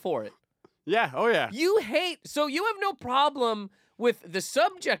way more for it. Yeah, oh yeah. You have no problem with the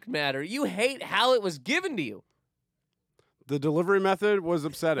subject matter. You hate how it was given to you. The delivery method was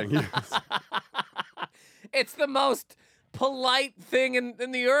upsetting. Yes. It's the most polite thing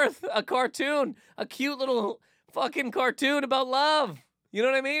in the earth. A cartoon. A cute little fucking cartoon about love. You know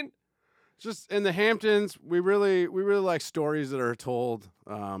what I mean? Just in the Hamptons, we really like stories that are told.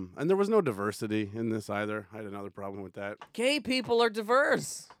 And there was no diversity in this either. I had another problem with that. Gay people are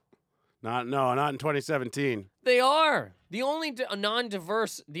diverse. Not in 2017. They are. The only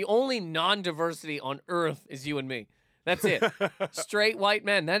non-diversity on earth is you and me. That's it. Straight white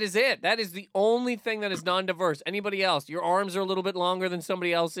men. That is it. That is the only thing that is non-diverse. Anybody else, your arms are a little bit longer than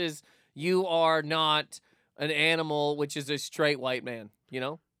somebody else's. You are not an animal, which is a straight white man, you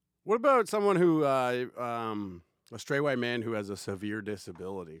know? What about someone who, a straight white man who has a severe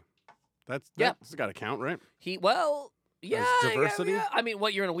disability? That's got to count, right? Yeah. Diversity? Yeah. I mean,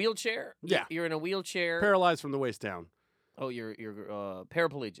 what, you're in a wheelchair? Yeah. You're in a wheelchair. Paralyzed from the waist down. Oh, you're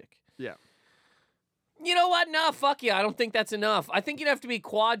paraplegic. Yeah. You know what? Nah, fuck yeah. I don't think that's enough. I think you'd have to be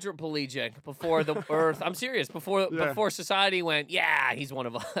quadriplegic before the Earth. I'm serious. Before society went, yeah, he's one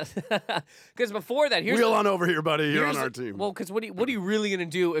of us. Because before that, wheel on over here, buddy. You're on our team. Well, because what are you really gonna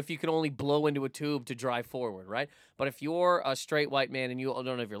do if you can only blow into a tube to drive forward, right? But if you're a straight white man and you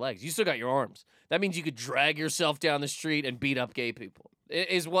don't have your legs, you still got your arms. That means you could drag yourself down the street and beat up gay people.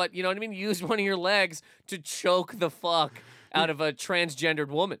 Is what, you know what I mean? Use one of your legs to choke the fuck out of a transgendered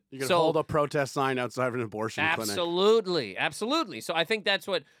woman. You can hold a protest sign outside of an abortion clinic. Absolutely. So I think that's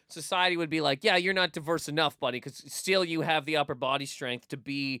what society would be like. Yeah, you're not diverse enough, buddy, because still you have the upper body strength to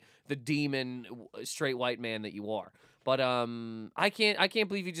be the demon straight white man that you are. But I can't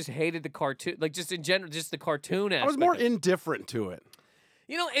believe you just hated the cartoon, like just in general, just the cartoon aspect. I was more indifferent to it.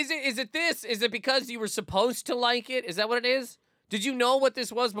 You know, is it this? Is it because you were supposed to like it? Is that what it is? Did you know what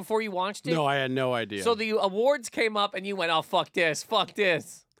this was before you watched it? No, I had no idea. So the awards came up and you went, oh, fuck this.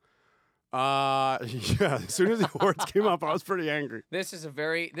 Yeah, as soon as the awards came up, I was pretty angry. This is a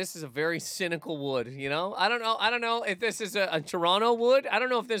very cynical wood, you know? I don't know if this is a Toronto wood. I don't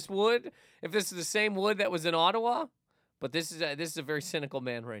know if this is the same wood that was in Ottawa, but this is a very cynical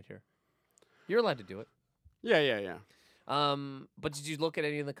man right here. You're allowed to do it. Yeah. But did you look at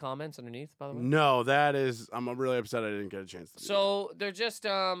any of the comments underneath, by the way? No, I'm really upset I didn't get a chance to do So they're just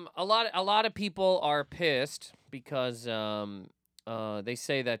a lot of people are pissed because they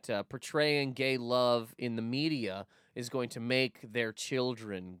say that portraying gay love in the media is going to make their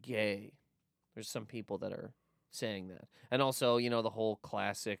children gay. There's some people that are saying that. And also, you know, the whole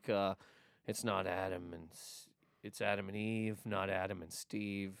classic it's not it's Adam and Eve, not Adam and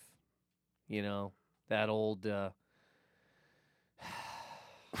Steve. You know, that old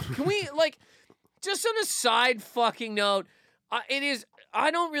Can we, like, just on a side fucking note,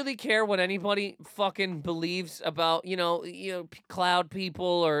 I don't really care what anybody fucking believes about, you know, cloud people,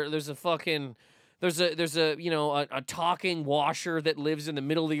 or there's a you know, a talking washer that lives in the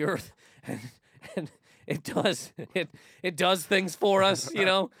middle of the earth and it does things for us, you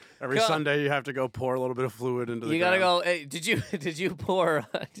know. Every Sunday you have to go pour a little bit of fluid into the You gotta go. Hey, did you pour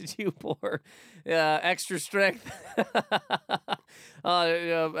extra strength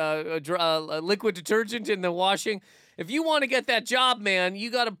liquid detergent in the washing? If you want to get that job, man, you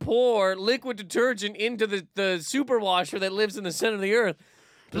gotta pour liquid detergent into the super washer that lives in the center of the earth.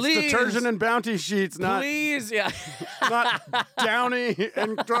 Please. It's detergent and Bounty sheets, not not Downy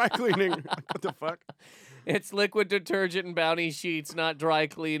and dry cleaning. What the fuck? It's liquid detergent and Bounty sheets, not dry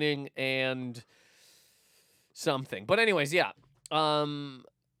cleaning and something. But anyways, yeah. I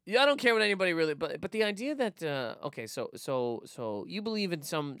don't care what anybody really, but the idea that okay, so you believe in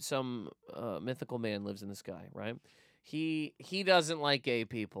some mythical man lives in the sky, right? He doesn't like gay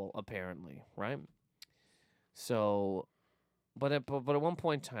people apparently, right? So. But at one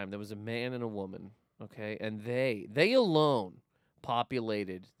point in time, there was a man and a woman, okay, and they alone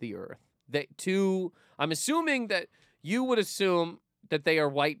populated the earth. I'm assuming that you would assume that they are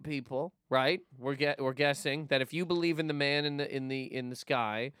white people, right? We're guessing that if you believe in the man in the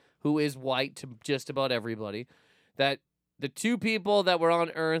sky who is white to just about everybody, that the two people that were on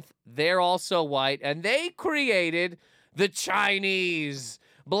Earth, they're also white, and they created the Chinese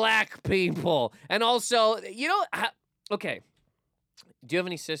black people, and also, you know, okay. Do you have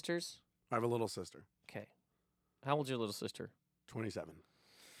any sisters? I have a little sister. Okay. How old's your little sister? 27.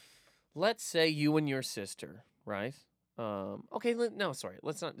 Let's say you and your sister, right? Okay, no, sorry.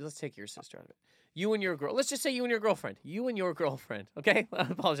 Let's take your sister out of it. You and your girl. Let's just say you and your girlfriend. You and your girlfriend. Okay? I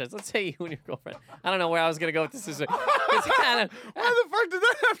apologize. Let's say you and your girlfriend. I don't know where I was going to go with this. Why the fuck did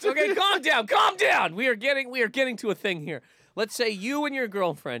that have to Okay, be? Calm down. We are getting to a thing here. Let's say you and your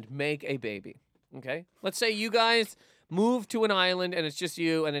girlfriend make a baby. Okay? Let's say you guys move to an island and it's just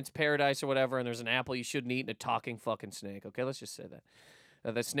you and it's paradise or whatever, and there's an apple you shouldn't eat and a talking fucking snake. Okay, let's just say that.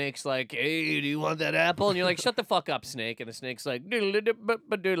 The snake's like, hey, do you want that apple? And you're like, shut the fuck up, snake. And the snake's like,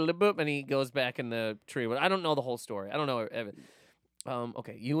 doodle-a-doop, and he goes back in the tree. I don't know the whole story. I don't know.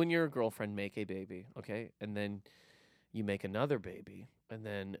 Okay, you and your girlfriend make a baby, okay? And then you make another baby, and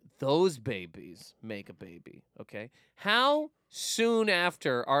then those babies make a baby, okay? How soon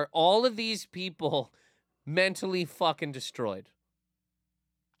after are all of these people mentally fucking destroyed?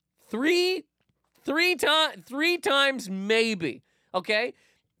 Three times maybe, okay?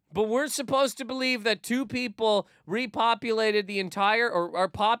 But we're supposed to believe that two people repopulated the entire, or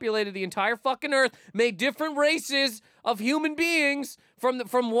populated the entire fucking earth, made different races of human beings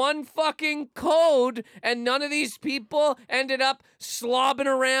from one fucking code, and none of these people ended up slobbing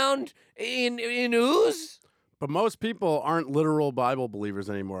around in ooze? But most people aren't literal Bible believers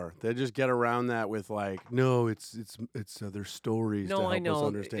anymore. They just get around that with like, no, it's their stories to help us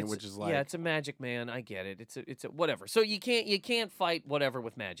understand, which is like, yeah, it's a magic, man. I get it. It's a whatever. So you can't fight whatever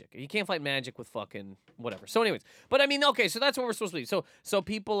with magic. You can't fight magic with fucking whatever. So anyways, but I mean, okay, so that's what we're supposed to do. So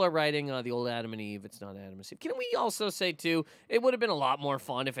people are writing the old Adam and Eve. It's not Adam and Steve. Can we also say too? It would have been a lot more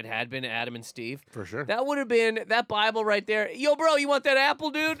fun if it had been Adam and Steve. For sure. That would have been that Bible right there. Yo, bro, you want that apple,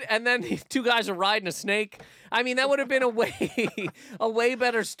 dude? And then these two guys are riding a snake. I mean, that would have been a way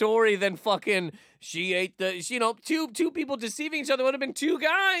better story than fucking she ate the, two people deceiving each other. Would have been two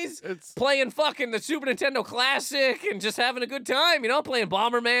guys playing fucking the Super Nintendo Classic and just having a good time, playing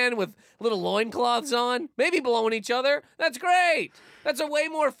Bomberman with little loincloths on, maybe blowing each other. That's great. That's a way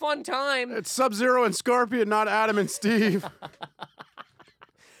more fun time. It's Sub-Zero and Scorpion, not Adam and Steve.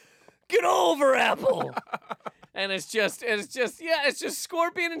 Get over, Apple. And it's just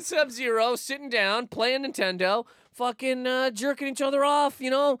Scorpion and Sub-Zero sitting down, playing Nintendo, fucking jerking each other off,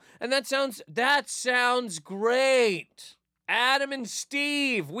 And that sounds great. Adam and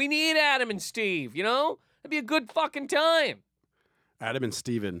Steve. We need Adam and Steve, That'd be a good fucking time. Adam and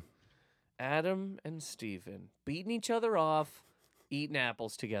Steven. Adam and Steven. Beating each other off, eating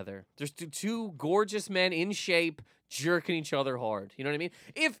apples together. There's two gorgeous men in shape, jerking each other hard. You know what I mean?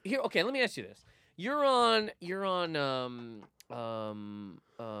 Okay, let me ask you this. You're on,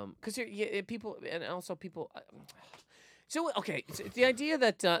 because people, and also people. So okay, so the idea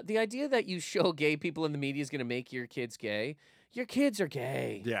that you show gay people in the media is going to make your kids gay. Your kids are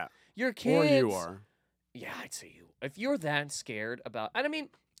gay. Yeah. Your kids. Or you are. Yeah, I'd say you. If you're that scared about, and I mean,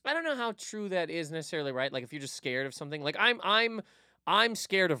 I don't know how true that is necessarily, right? Like if you're just scared of something, like I'm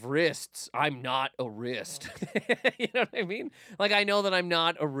scared of wrists. I'm not a wrist. You know what I mean? Like, I know that I'm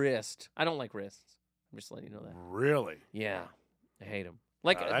not a wrist. I don't like wrists. I'm just letting you know that. Really? Yeah. I hate them.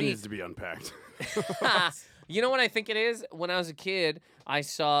 Like that needs to be unpacked. You know what I think it is? When I was a kid, I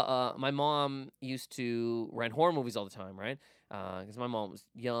saw my mom used to rent horror movies all the time, right? Because my mom was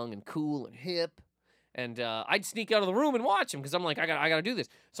young and cool and hip. And I'd sneak out of the room and watch them because I'm like, I gotta do this.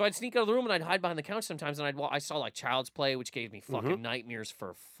 So I'd sneak out of the room and I'd hide behind the couch sometimes, and I saw like Child's Play, which gave me fucking nightmares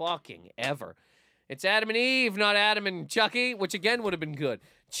for fucking ever. It's Adam and Eve, not Adam and Chucky, which again would have been good.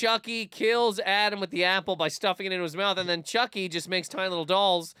 Chucky kills Adam with the apple by stuffing it into his mouth, and then Chucky just makes tiny little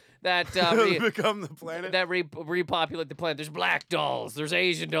dolls that become the planet. That repopulate the planet. There's black dolls, there's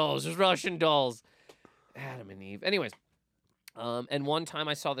Asian dolls, there's Russian dolls. Adam and Eve. Anyways, and one time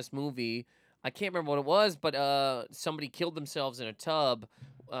I saw this movie. I can't remember what it was, but somebody killed themselves in a tub,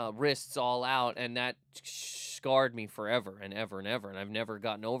 wrists all out, and that scarred me forever and ever and ever, and I've never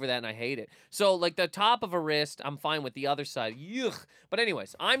gotten over that, and I hate it. So, like, the top of a wrist, I'm fine with. The other side, yuck. But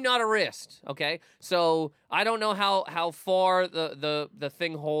anyways, I'm not a wrist, okay? So, I don't know how far the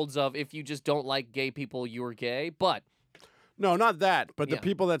thing holds of if you just don't like gay people, you're gay, but... No, not that, but the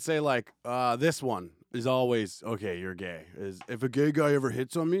people that say, like, this one is always, okay, you're gay. If a gay guy ever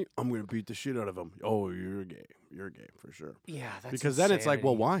hits on me, I'm going to beat the shit out of him. Oh, you're gay. You're gay, for sure. Yeah, that's Because then it's like,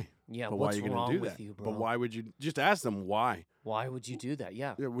 well, why? Yeah, but what's why are you wrong gonna do with that? you, bro? But why would you just ask them why? Why would you do that?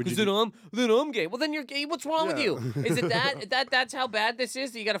 Yeah. Because then I'm gay. Well, then you're gay. What's wrong with you? Is it that's how bad this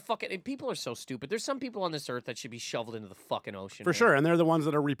is? That you got to fucking... People are so stupid. There's some people on this earth that should be shoveled into the fucking ocean. For sure, and they're the ones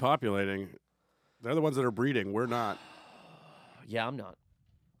that are repopulating. They're the ones that are breeding. We're not. Yeah, I'm not.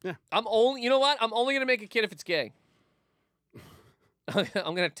 Yeah. You know what? I'm only going to make a kid if it's gay. I'm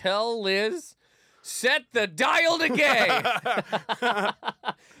going to tell Liz, set the dial to gay.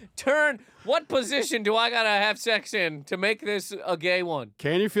 What position do I got to have sex in to make this a gay one?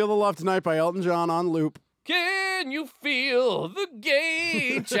 Can You Feel the Love Tonight by Elton John on loop. Can you feel the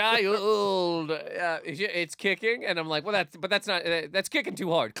gay child? It's kicking, and I'm like, well, that's not kicking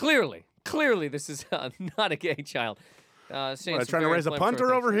too hard. Clearly, this is not a gay child. Trying to raise a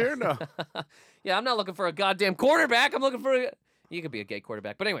punter over here? No. Yeah, I'm not looking for a goddamn quarterback. I'm looking for you could be a gay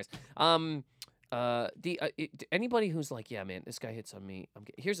quarterback. But anyways, anybody who's like, yeah, man, this guy hits on me.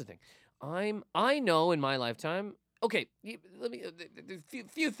 Here's the thing. I know in my lifetime. Okay, let me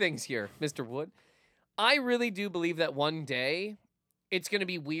few things here, Mr. Wood. I really do believe that one day it's going to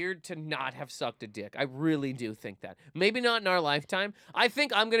be weird to not have sucked a dick. I really do think that. Maybe not in our lifetime. I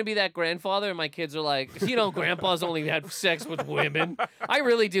think I'm going to be that grandfather and my kids are like, grandpa's only had sex with women. I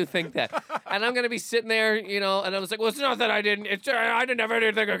really do think that. And I'm going to be sitting there, and I was like, well, it's not that I didn't have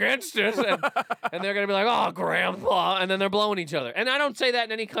anything against it. And they're going to be like, oh, grandpa. And then they're blowing each other. And I don't say that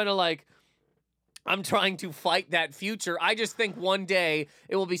in any kind of like, I'm trying to fight that future. I just think one day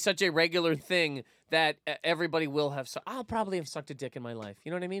it will be such a regular thing that everybody will have. I'll probably have sucked a dick in my life.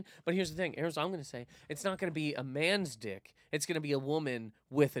 You know what I mean? But here's the thing. Here's what I'm going to say. It's not going to be a man's dick. It's going to be a woman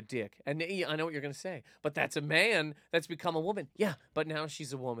with a dick. And I know what you're going to say. But that's a man that's become a woman. Yeah, but now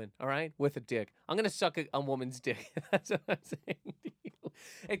she's a woman, all right, with a dick. I'm going to suck a woman's dick. That's what I'm saying to you.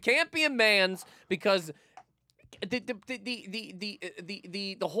 It can't be a man's because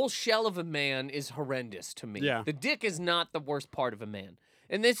the whole shell of a man is horrendous to me. Yeah. The dick is not the worst part of a man.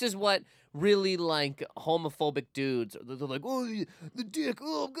 And this is what really, like, homophobic dudes, they're like, oh, the dick,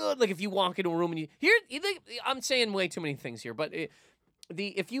 oh, God. Like, if you walk into a room and I'm saying way too many things here, but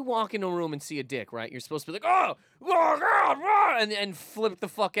if you walk into a room and see a dick, right, you're supposed to be like, oh God, and flip the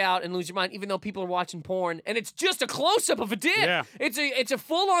fuck out and lose your mind, even though people are watching porn, and it's just a close-up of a dick. Yeah. It's a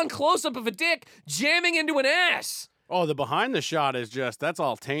full-on close-up of a dick jamming into an ass. Oh, the behind the shot is that's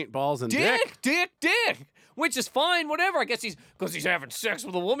all taint, balls, and dick. Dick. Which is fine, whatever. I guess because he's having sex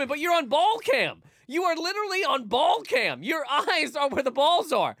with a woman, but you're on ball cam. You are literally on ball cam. Your eyes are where the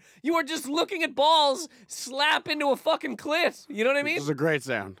balls are. You are just looking at balls slap into a fucking clit. You know what I mean? This is a great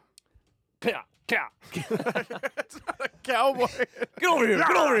sound. It's not a cowboy. Get over here.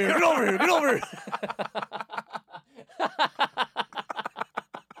 Get over here. Get over here. Get over here.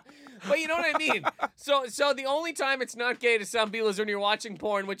 But you know what I mean? So the only time it's not gay to some people is when you're watching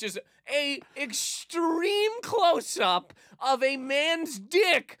porn, which is a extreme close-up of a man's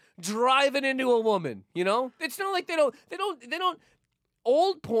dick driving into a woman, you know? It's not like they don't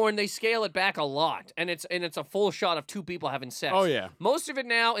old porn, they scale it back a lot, and it's a full shot of two people having sex. Oh, yeah. Most of it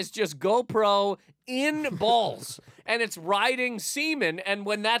now is just GoPro in balls, and it's riding semen, and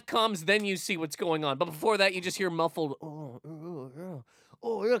when that comes, then you see what's going on. But before that, you just hear muffled, oh,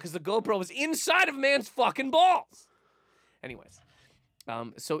 yeah, because the GoPro was inside of a man's fucking balls. Anyways,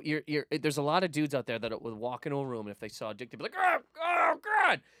 so there's a lot of dudes out there that would walk into a room, and if they saw a dick, they'd be like, oh,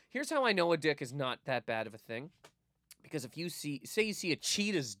 God. Here's how I know a dick is not that bad of a thing. Because if you see a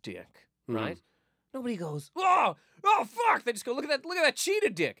cheetah's dick, right? Nobody goes, oh, fuck. They just go, look at that cheetah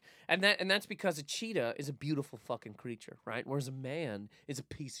dick. And that's because a cheetah is a beautiful fucking creature, right? Whereas a man is a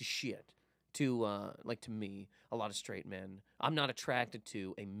piece of shit. To me, a lot of straight men. I'm not attracted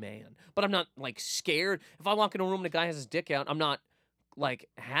to a man, but I'm not like scared. If I walk in a room and a guy has his dick out, I'm not like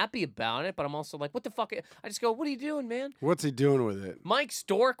happy about it, but I'm also like, what the fuck? I just go, what are you doing, man? What's he doing with it? Mike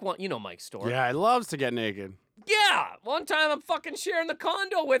Stork, you know Mike Stork. Yeah, he loves to get naked. Yeah, one time I'm fucking sharing the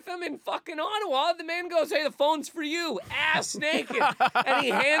condo with him in fucking Ottawa. The man goes, hey, the phone's for you, ass naked. And he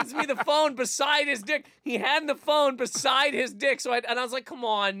hands me the phone beside his dick. He had the phone beside his dick. And I was like, come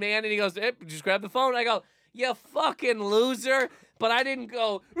on, man. And he goes, hey, just grab the phone. I go, you fucking loser. But I didn't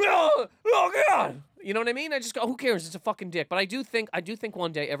go, oh God. You know what I mean? I just go, who cares? It's a fucking dick. But I do think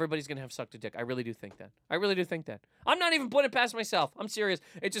one day everybody's going to have sucked a dick. I really do think that. I'm not even putting it past myself. I'm serious.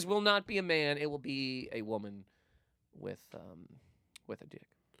 It just will not be a man. It will be a woman with a dick.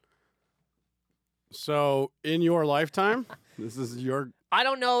 So, in your lifetime, this is your... I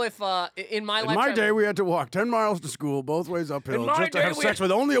don't know if in my lifetime... In my day, we had to walk 10 miles to school, both ways uphill, just to have sex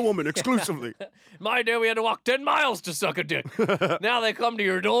with only a woman exclusively. My day, we had to walk 10 miles to suck a dick. Now they come to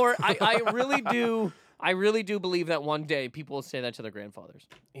your door. I really do believe that one day people will say that to their grandfathers.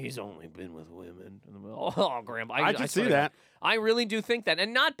 He's only been with women. Oh, Grandpa. I can see that. I really do think that.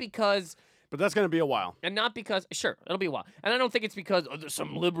 And not because... But that's going to be a while. And not because, sure, it'll be a while. And I don't think it's because there's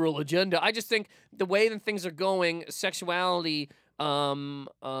some liberal agenda. I just think the way that things are going, sexuality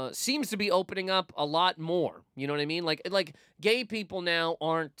seems to be opening up a lot more. You know what I mean? Like gay people now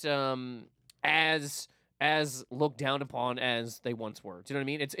aren't as looked down upon as they once were. Do you know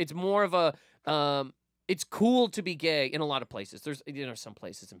what I mean? It's more of a it's cool to be gay in a lot of places. There's some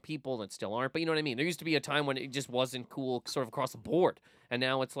places and people that still aren't, but you know what I mean? There used to be a time when it just wasn't cool sort of across the board. And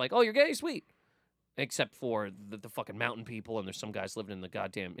now it's like, oh, you're gay, sweet. Except for the fucking mountain people, and there's some guys living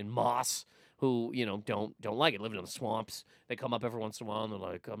in Moss who, don't like it, living in the swamps. They come up every once in a while and they're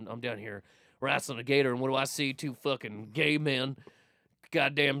like, I'm down here wrestling a gator, and what do I see? Two fucking gay men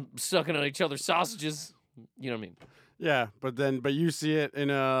goddamn sucking on each other's sausages. You know what I mean? Yeah, but you see it in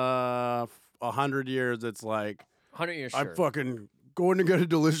 100 years, it's like 100 years. I'm sure. fucking going to get a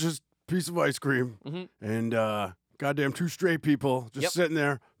delicious piece of ice cream, and goddamn two straight people just sitting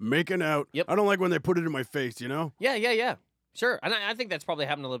there making out. Yep. I don't like when they put it in my face, Yeah. Sure, and I think that's probably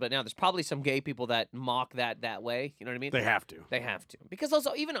happening a little bit now. There's probably some gay people that mock that way. You know what I mean? They have to. Because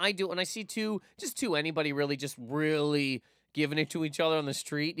also, even I do, when I see anybody really giving it to each other on the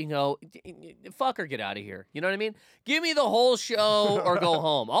street, fuck or get out of here. You know what I mean? Give me the whole show or go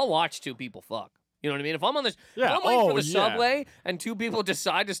home. I'll watch two people fuck. You know what I mean? If I'm on this, Yeah. if I'm waiting for the yeah. subway and two people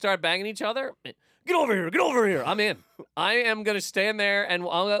decide to start banging each other, get over here. I'm in. I am going to stand there and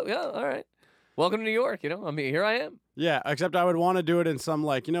I'll go, yeah, all right. Welcome to New York. I mean, here I am. Yeah, except I would want to do it in some,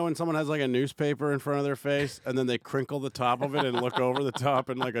 like, when someone has like a newspaper in front of their face and then they crinkle the top of it and look over the top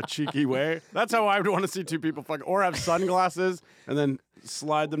in like a cheeky way. That's how I would want to see two people fucking, or have sunglasses and then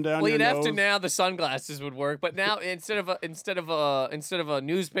slide them down. Well, your you'd have nose. to now. The sunglasses would work, but now instead of a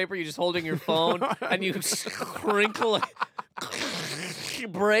newspaper, you're just holding your phone and you crinkle it. You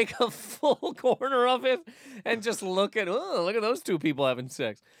break a full corner of it and just look at those two people having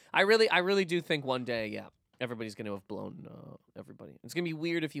sex. I really do think one day, yeah, everybody's going to have blown everybody. It's going to be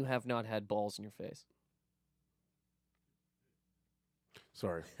weird if you have not had balls in your face.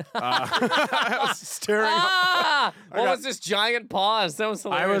 Sorry. I was staring. What was this giant pause? That was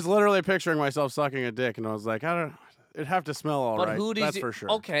hilarious. I was literally picturing myself sucking a dick, and I was like, it'd have to smell all right. That's for sure.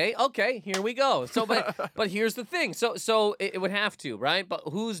 Okay, here we go. So, but here's the thing. So it would have to, right? But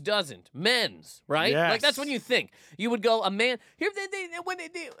whose doesn't? Men's, right? Yes. Like that's when you think you would go a man. Here,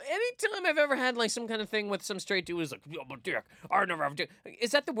 anytime I've ever had like some kind of thing with some straight dude who's like, yo, my dick, I never have a dick.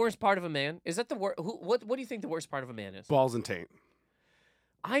 Is that the worst part of a man? Is that the worst? What do you think the worst part of a man is? Balls and taint.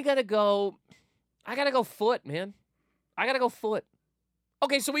 I gotta go foot, man. I gotta go foot.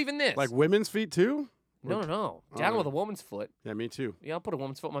 Okay, so even this. Like women's feet too? No. Down with a woman's foot. Yeah, me too. Yeah, I'll put a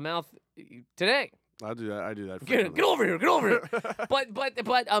woman's foot in my mouth today. I'll do that. I do that. Get over here.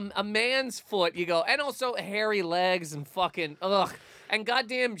 But a man's foot, you go, and also hairy legs and fucking and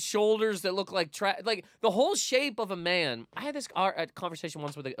goddamn shoulders that look like like the whole shape of a man. I had this conversation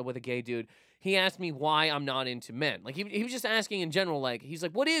once with a gay dude. He asked me why I'm not into men. Like he was just asking in general. Like he's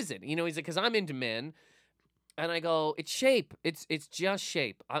like, what is it? He's like, because I'm into men. And I go, it's shape. It's just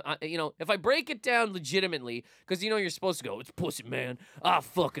shape. If I break it down legitimately, because you're supposed to go, it's pussy, man. I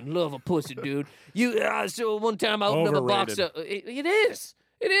fucking love a pussy, dude. So one time I opened up a box. It is.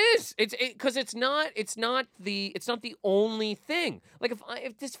 It's because it's not the only thing. Like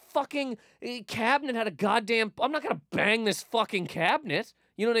if this fucking cabinet had a goddamn, I'm not gonna bang this fucking cabinet.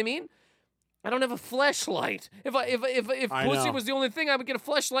 You know what I mean? I don't have a fleshlight. If pussy was the only thing, I would get a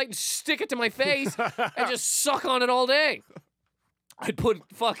fleshlight and stick it to my face and just suck on it all day. I'd put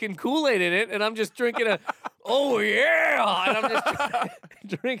fucking Kool-Aid in it, and I'm just drinking oh yeah, and I'm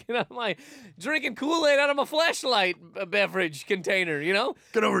just drinking Kool-Aid out of my fleshlight beverage container.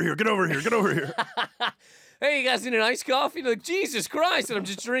 Get over here. Hey, you guys need an iced coffee? Like, Jesus Christ, and I'm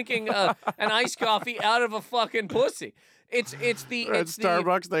just drinking an iced coffee out of a fucking pussy. It's At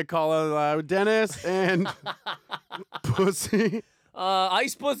Starbucks, they call Dennis and pussy.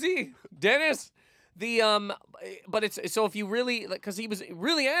 Ice pussy, Dennis. But it's so if you really, because he was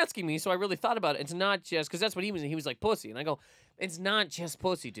really asking me, so I really thought about it. It's not just because that's what he was like pussy, and I go, it's not just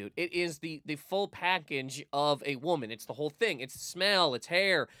pussy, dude. It is the full package of a woman. It's the whole thing. It's smell, it's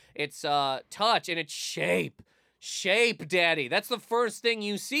hair, it's touch, and it's shape. Shape, daddy. That's the first thing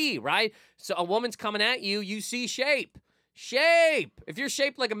you see, right? So a woman's coming at you, you see shape. Shape. If you're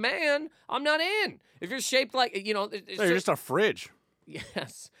shaped like a man, I'm not in. If you're shaped like, You're just a fridge.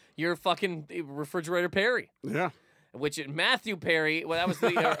 Yes. You're fucking Refrigerator Perry. Yeah. Which Matthew Perry, well, that was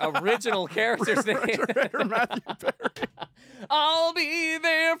the original character's name. Refrigerator Matthew Perry. I'll be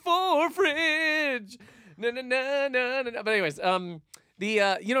there for fridge. No. But anyways, you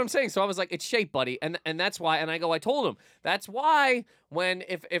know what I'm saying? So I was like, it's shape, buddy. And that's why, and I told him, that's why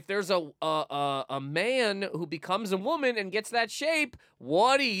if there's a man who becomes a woman and gets that shape,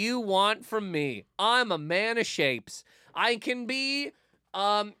 what do you want from me? I'm a man of shapes. I can be,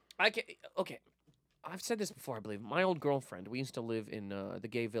 okay. I've said this before, I believe. My old girlfriend, we used to live in the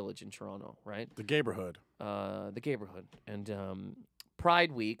gay village in Toronto, right? The gayborhood. The gayborhood. And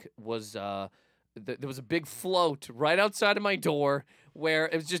Pride Week was... there was a big float right outside of my door where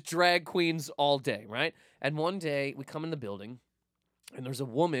it was just drag queens all day, right? And one day we come in the building and there's a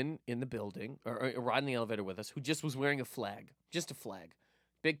woman in the building or riding the elevator with us who just was wearing a flag, just a flag.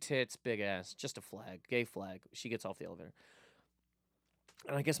 Big tits, big ass, just a flag, gay flag. She gets off the elevator.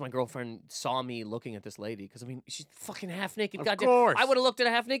 And I guess my girlfriend saw me looking at this lady because, I mean, she's fucking half naked. Of Goddamn, course. I would have looked at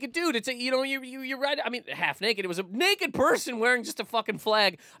a half naked dude. It's you're right. I mean, half naked. It was a naked person wearing just a fucking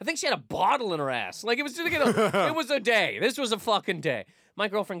flag. I think she had a bottle in her ass. Like it was just it was a day. This was a fucking day. My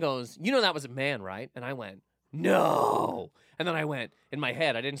girlfriend goes, that was a man, right? And I went, no. And then I went in my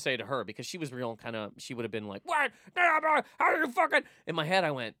head. I didn't say it to her because she was real kind of. She would have been like, what? How did you fucking? In my head,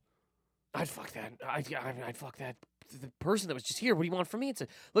 I went, I'd fuck that. I'd fuck that. The person that was just here, what do you want from me? It's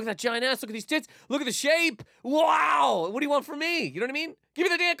look at that giant ass, look at these tits, look at the shape. Wow, what do you want from me? You know what I mean? Give me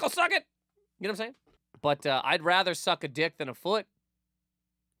the dick, I'll suck it. You know what I'm saying? But I'd rather suck a dick than a foot.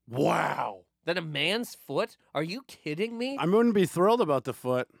 Wow. than a man's foot? Are you kidding me? I wouldn't be thrilled about the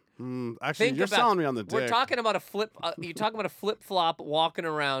foot. Actually, you're selling me on the dick. We're talking about a flip. You're talking about a flip flop walking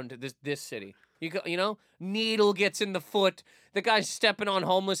around this city. You know, needle gets in the foot. The guy's stepping on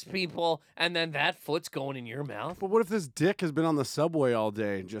homeless people, and then that foot's going in your mouth. But what if this dick has been on the subway all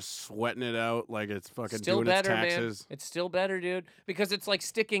day, just sweating it out like it's fucking doing its taxes? Man. It's still better, dude, because it's like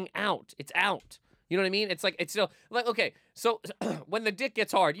sticking out. It's out. You know what I mean? It's like, it's still like, okay, so when the dick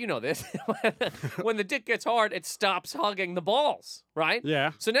gets hard, you know this. When the dick gets hard, it stops hugging the balls, right?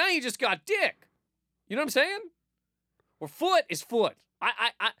 Yeah. So now you just got dick. You know what I'm saying? Or foot is foot.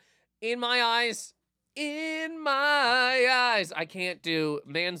 In my eyes, I can't do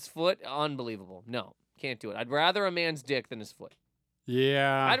man's foot. Unbelievable. No, can't do it. I'd rather a man's dick than his foot.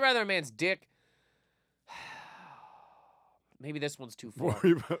 Yeah. I'd rather a man's dick. Maybe this one's too far.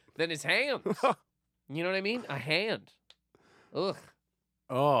 Than his hands. You know what I mean? A hand. Ugh.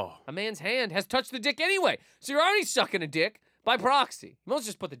 Oh. A man's hand has touched the dick anyway. So you're already sucking a dick by proxy. You must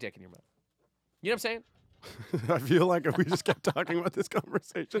just put the dick in your mouth. You know what I'm saying? I feel like if we just kept talking about this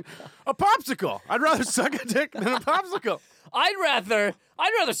conversation, a popsicle. I'd rather suck a dick than a popsicle. I'd rather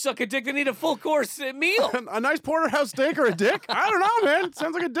suck a dick than eat a full course meal. A nice porterhouse steak or a dick? I don't know, man. It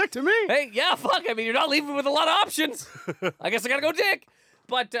sounds like a dick to me. Hey, yeah, fuck. I mean, you're not leaving with a lot of options. I guess I gotta go dick.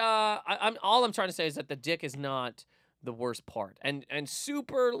 But all I'm trying to say is that the dick is not the worst part, and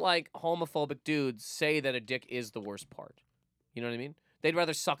super like homophobic dudes say that a dick is the worst part. You know what I mean? They'd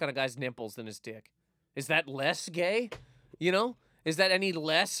rather suck on a guy's nipples than his dick. Is that less gay? You know? Is that any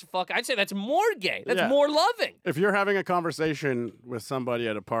less I'd say that's more gay. That's more loving. If you're having a conversation with somebody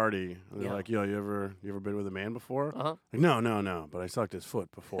at a party, and they're like, yo, you ever been with a man before? Uh-huh. Like, no, but I sucked his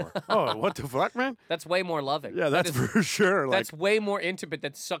foot before. Oh, what the fuck, man? That's way more loving. Yeah, that's for sure. That's way more intimate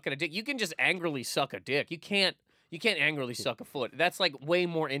than sucking a dick. You can just angrily suck a dick. You can't angrily suck a foot. That's like way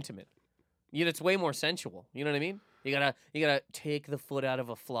more intimate. It's way more sensual. You know what I mean? You gotta take the foot out of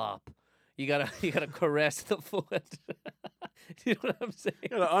a flop. You gotta caress the foot. You know what I'm saying? You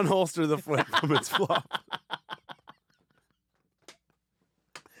gotta unholster the foot from its flop.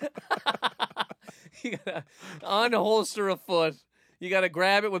 You gotta unholster a foot. You gotta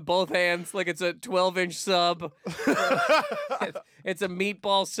grab it with both hands like it's a 12-inch sub. It's a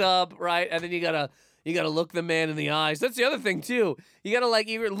meatball sub, right? And then you gotta look the man in the eyes. That's the other thing too. You gotta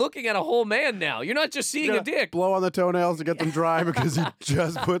you're looking at a whole man now. You're not just seeing a dick. Blow on the toenails to get them dry because you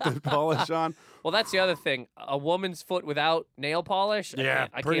just put the polish on. Well, that's the other thing. A woman's foot without nail polish, yeah,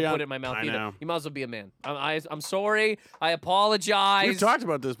 I can't put it in my mouth either. Know. You might as well be a man. I'm sorry. I apologize. We've talked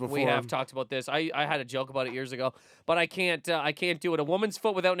about this before. We have talked about this. I had a joke about it years ago, but I can't do it. A woman's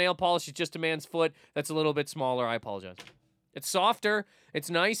foot without nail polish is just a man's foot. That's a little bit smaller. I apologize. It's softer, it's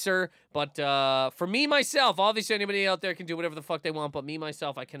nicer, but for me, myself, obviously anybody out there can do whatever the fuck they want, but me,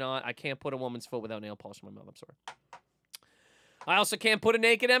 myself, I can't put a woman's foot without nail polish in my mouth. I'm sorry. I also can't put a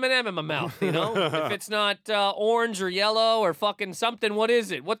naked M&M in my mouth, you know? If it's not orange or yellow or fucking something, what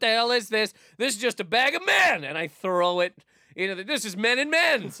is it? What the hell is this? This is just a bag of men, and I throw it into this is men and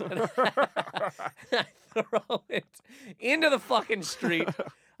men's. And I throw it into the fucking street.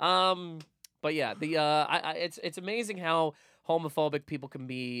 But yeah, it's amazing how homophobic people can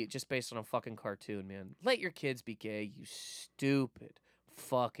be just based on a fucking cartoon, man. Let your kids be gay, you stupid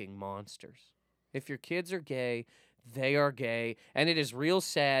fucking monsters. If your kids are gay, they are gay, and it is real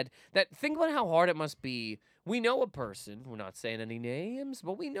sad that think about how hard it must be. We know a person, we're not saying any names,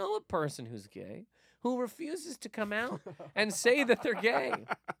 but we know a person who's gay who refuses to come out and say that they're gay.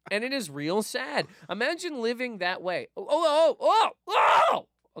 And it is real sad. Imagine living that way. Oh!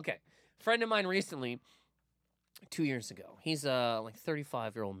 Okay. Friend of mine recently, 2 years ago, he's a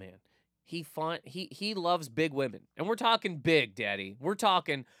 35-year-old man. He loves big women, and we're talking big, Daddy. We're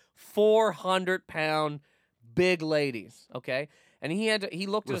talking 400-pound big ladies. Okay, and he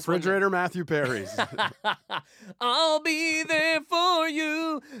looked at refrigerator Matthew Perry's. I'll be there for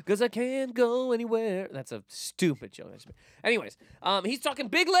you because I can't go anywhere. That's a stupid joke. Anyways, he's talking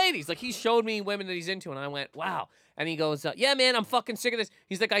big ladies. Like he showed me women that he's into, and I went, wow. And he goes, yeah, man, I'm fucking sick of this.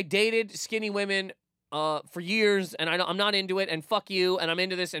 He's like, I dated skinny women for years, and I'm not into it, and fuck you, and I'm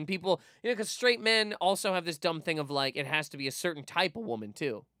into this, and people, because straight men also have this dumb thing of like, it has to be a certain type of woman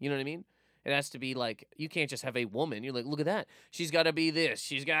too. You know what I mean? It has to be like, you can't just have a woman. You're like, look at that. She's got to be this.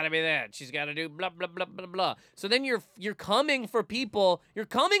 She's got to be that. She's got to do blah, blah, blah, blah, blah. So then you're coming for people. You're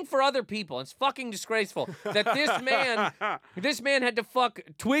coming for other people. It's fucking disgraceful that this man had to fuck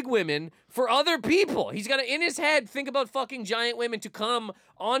twig women for other people. He's got to, in his head, think about fucking giant women to come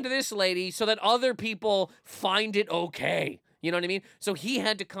onto this lady so that other people find it okay. You know what I mean? So he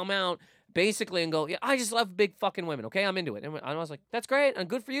had to come out basically and go, yeah, I just love big fucking women. Okay, I'm into it. And I was like, that's great and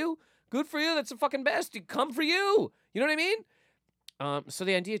good for you. Good for you. That's the fucking best. Come for you. You know what I mean? So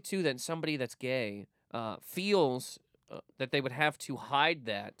the idea, too, that somebody that's gay feels that they would have to hide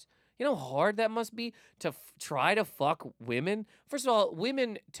that. You know how hard that must be to try to fuck women? First of all,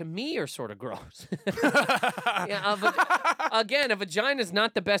 women, to me, are sort of gross. Again, a vagina is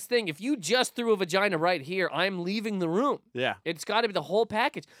not the best thing. If you just threw a vagina right here, I'm leaving the room. Yeah. It's got to be the whole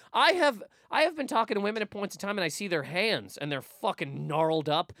package. I have been talking to women at points in time, and I see their hands, and they're fucking gnarled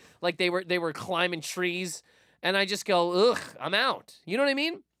up like they were climbing trees, and I just go, ugh, I'm out. You know what I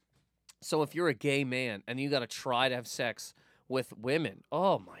mean? So if you're a gay man and you got to try to have sex with women,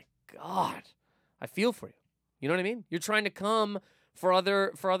 oh my God, I feel for you. You know what I mean? You're trying to come for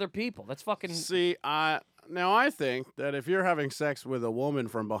other people. That's fucking. See, now I think that if you're having sex with a woman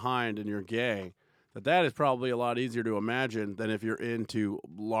from behind and you're gay, that is probably a lot easier to imagine than if you're into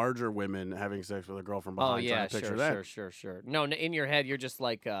larger women having sex with a girl from behind. Oh yeah, sure. No, in your head you're just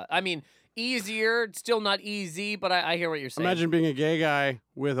like, I mean, easier. It's still not easy, but I hear what you're saying. Imagine being a gay guy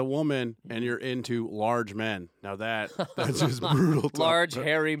with a woman and you're into large men. Now that's just brutal. Large,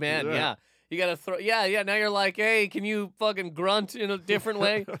 hairy men. Yeah. You gotta throw. Yeah. Now you're like, hey, can you fucking grunt in a different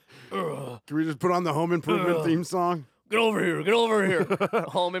way? Can we just put on the Home Improvement theme song? Get over here.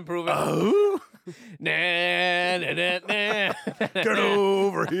 Home Improvement. Nah. Get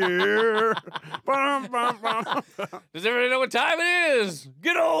over here. Bum, bum, bum. Does everybody know what time it is?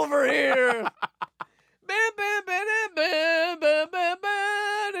 Get over here.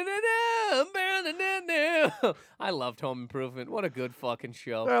 I loved Home Improvement. What a good fucking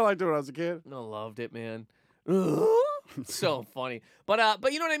show. I liked it when I was a kid. I loved it, man. So funny. But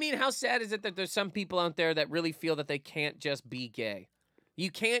you know what I mean? How sad is it that there's some people out there that really feel that they can't just be gay? You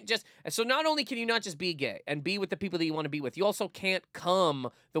can't just... So not only can you not just be gay and be with the people that you want to be with, you also can't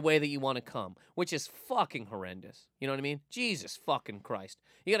come the way that you want to come, which is fucking horrendous. You know what I mean? Jesus fucking Christ.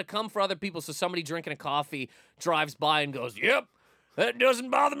 You got to come for other people so somebody drinking a coffee drives by and goes, yep, that doesn't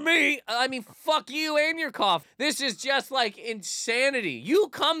bother me. I mean, fuck you and your cough. This is just like insanity. You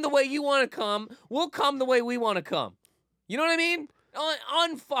come the way you want to come. We'll come the way we want to come. You know what I mean?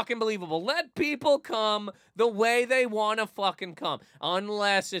 Unfucking believable. Let people come the way they want to fucking come.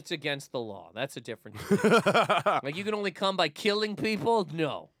 Unless it's against the law. That's a different thing. Like, you can only come by killing people?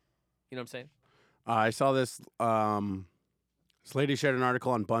 No. You know what I'm saying? I saw this... This lady shared an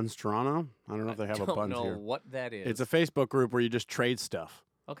article on Buns Toronto. I don't know if they have a Buns here. I don't know what that is. It's a Facebook group where you just trade stuff.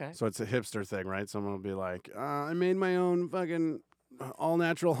 Okay. So it's a hipster thing, right? Someone will be like, I made my own fucking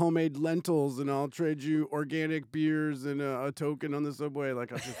all-natural homemade lentils, and I'll trade you organic beers and a token on the subway.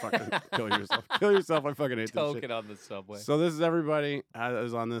 Like, I'll just fucking kill yourself. Kill yourself. I fucking hate this shit. Token on the subway. So this is everybody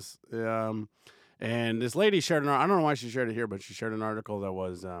is on this. And this lady shared I don't know why she shared it here, but she shared an article that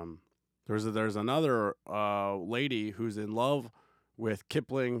was... There's another lady who's in love with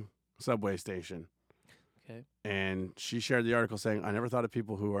Kipling subway station. Okay. And she shared the article saying, I never thought of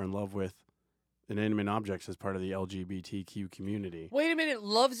people who are in love with inanimate objects as part of the LGBTQ community. Wait a minute.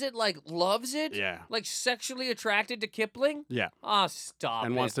 Loves it? Yeah. Like sexually attracted to Kipling? Yeah. Oh, stop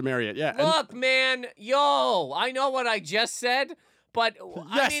and it. wants to marry it. Yeah. Look, man. Yo, I know what I just said, but... Yes,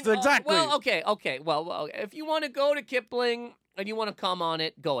 I mean, exactly. Well, okay. Well, if you want to go to Kipling and you want to come on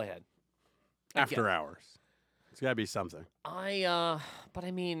it, go ahead. After hours. It's got to be something. But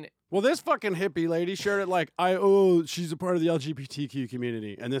I mean... Well, this fucking hippie lady shared it like, she's a part of the LGBTQ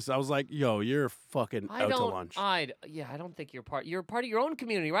community. And I was like, yo, you're fucking out to lunch. I don't think you're part of your own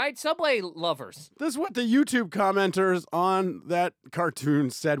community, right? Subway lovers. This is what the YouTube commenters on that cartoon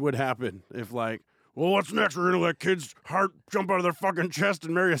said would happen if like, well, what's next? We're going to let kids' heart jump out of their fucking chest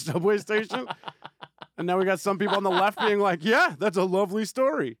and marry a subway station? And now we got some people on the left being like, yeah, that's a lovely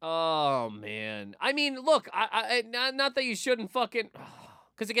story. Oh, man. I mean, look, I not that you shouldn't fucking...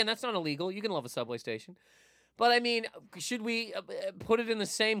 Because, again, that's not illegal. You can love a subway station. But, I mean, should we put it in the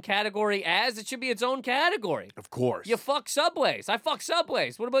same category as? It should be its own category. Of course. You fuck subways. I fuck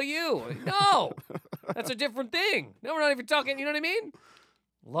subways. What about you? No. That's a different thing. No, we're not even talking, you know what I mean?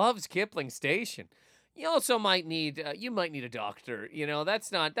 Loves Kipling Station. You also might need a doctor. You know,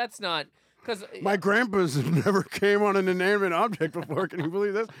 that's not... Because my grandpa's never came on an inanimate object before. Can you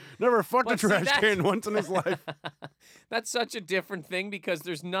believe this? Never fucked a trash can once in his life. That's such a different thing because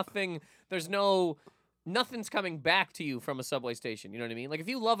nothing's coming back to you from a subway station. You know what I mean? Like if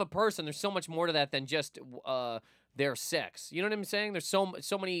you love a person, there's so much more to that than just their sex. You know what I'm saying? There's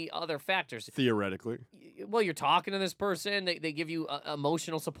so many other factors. Theoretically. Well, you're talking to this person. They give you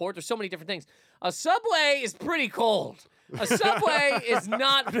emotional support. There's so many different things. A subway is pretty cold. A subway is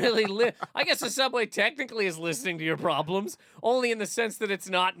not really... I guess a subway technically is listening to your problems, only in the sense that it's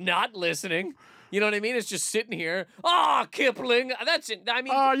not listening. You know what I mean? It's just sitting here. Oh, Kipling. That's it. I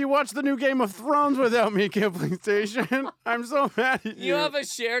mean, Oh, you watched the new Game of Thrones without me, Kipling Station. I'm so mad at you. you have a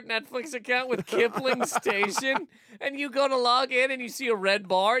shared Netflix account with Kipling Station, and you go to log in and you see a red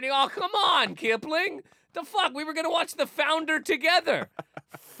bar, and you go, oh, come on, Kipling. The fuck? We were going to watch The Founder together.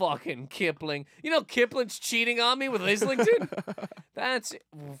 Fucking Kipling. You know Kipling's cheating on me with Islington? That's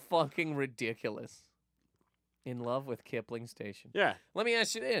fucking ridiculous. In love with Kipling Station. Yeah. Let me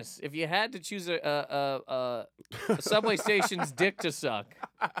ask you this: if you had to choose a subway station's dick to suck,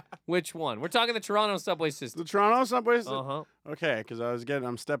 which one? We're talking the Toronto subway system. The Toronto subway system? Uh-huh. Okay, because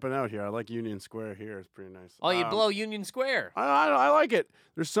I'm stepping out here. I like Union Square here. It's pretty nice. Oh, you'd blow Union Square. I like it.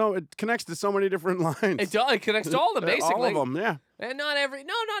 It connects to so many different lines. It does. It connects to all of them, basically. All of them, yeah. And not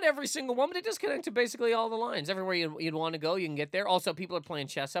every single one, but it does connect to basically all the lines. Everywhere you'd want to go, you can get there. Also, people are playing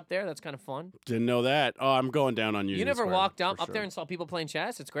chess up there. That's kind of fun. Didn't know that. Oh, I'm going down on Union You never Square, walked up sure. there and saw people playing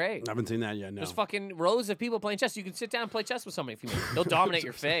chess? It's great. I haven't seen that yet, no. There's fucking rows of people playing chess. You can sit down and play chess with somebody if you want. They'll dominate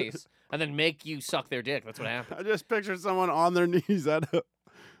your face and then make you suck their dick. That's what happens. I just pictured someone on their knees at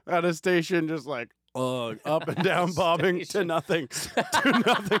a station just like, up and down, bobbing to nothing. To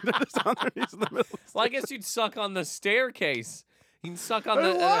nothing. They're just on their knees in the middle of the Well, I guess you'd suck on the staircase. You can suck on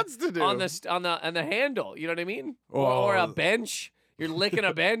There's the lots to do. on the handle. You know what I mean? Or a Oh. bench. You're licking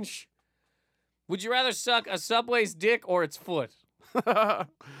a bench. Would you rather suck a subway's dick or its foot? The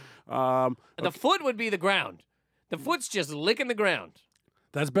foot would be the ground. The foot's just licking the ground.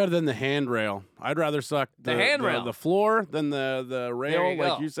 That's better than the handrail. I'd rather suck The handrail. the floor than the rail. There you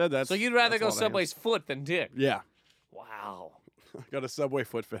like go. you said, that's So you'd rather that's go a lot of hands. subway's foot than dick. Yeah. Wow. I got a subway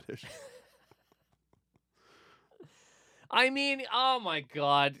foot fetish. I mean, oh my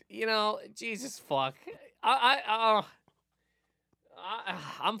God. You know, Jesus fuck. I'm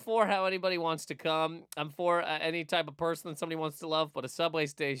for how anybody wants to come. I'm for any type of person that somebody wants to love, but a subway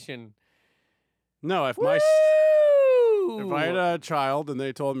station. No, if Woo! I had a child and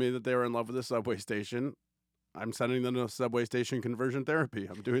they told me that they were in love with a subway station, I'm sending them to subway station conversion therapy.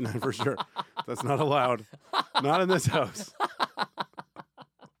 I'm doing that for sure. That's not allowed. Not in this house.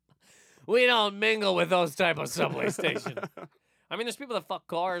 We don't mingle with those type of subway stations. I mean, there's people that fuck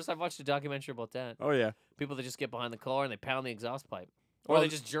cars. I've watched a documentary about that. Oh, yeah. People that just get behind the car and they pound the exhaust pipe. Or Well, they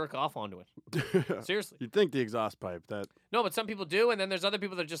just jerk off onto it. Seriously. You'd think the exhaust pipe that. No, but some people do, and then there's other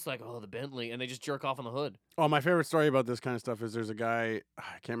people that are just like, oh, the Bentley, and they just jerk off on the hood. Oh, my favorite story about this kind of stuff is there's a guy, I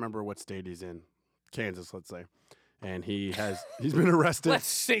can't remember what state he's in, Kansas, let's say, and he's been arrested. Let's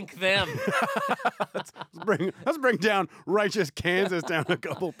sink them. let's bring down righteous Kansas down a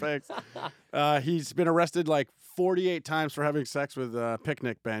couple pegs. He's been arrested like 48 times for having sex with a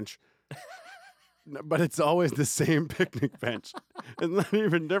picnic bench. But it's always the same picnic bench. It's not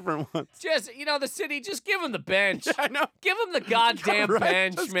even different ones. Just, the city, just give him the bench. Yeah, I know. Give him the goddamn Right,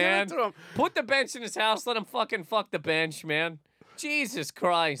 bench, just give man. it to him. Put the bench in his house. Let him fucking fuck the bench, man. Jesus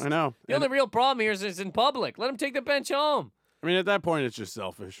Christ. I know. The only real problem here is it's in public. Let him take the bench home. I mean, at that point, it's just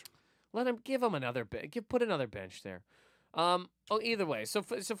selfish. Give him another bench. Put another bench there. Either way.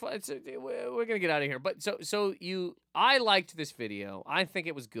 We're gonna get out of here. But I liked this video. I think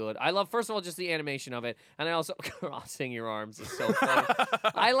it was good. I love, first of all, just the animation of it, and I also crossing your arms is so funny.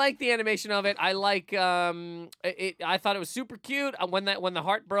 I like the animation of it. I like I thought it was super cute. When the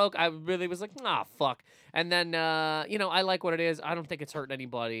heart broke, I really was like, fuck. And then I like what it is. I don't think it's hurting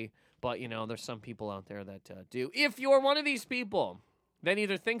anybody, but there's some people out there that do. If you're one of these people. Then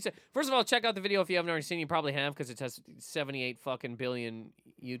either thinks first of all, check out the video if you haven't already seen it. You probably have because it has 78 fucking billion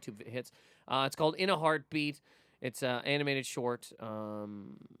YouTube hits. It's called In a Heartbeat. It's an animated short. So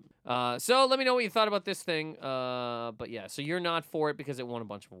let me know what you thought about this thing. But yeah, so you're not for it because it won a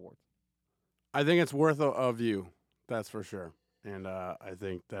bunch of awards. I think it's worth a view. That's for sure. And I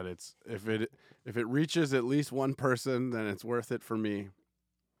think that if it reaches at least one person, then it's worth it for me.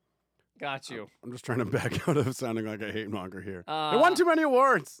 Got you. I'm just trying to back out of sounding like a hate monger here. It won too many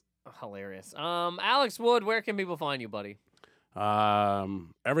awards. Hilarious. Alex Wood, where can people find you, buddy?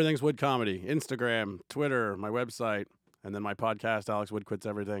 Everything's Wood Comedy. Instagram, Twitter, my website, and then my podcast, Alex Wood Quits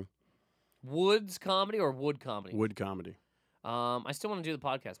Everything. Woods Comedy or Wood Comedy? Wood Comedy. I still want to do the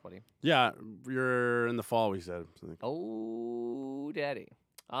podcast, buddy. Yeah, you're in the fall, we said. Oh, daddy.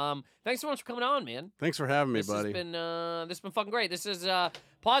 Thanks so much for coming on, man. Thanks for having me, buddy. This has been fucking great. This is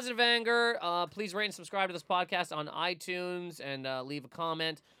Positive Anger. Please rate and subscribe to this podcast on iTunes and leave a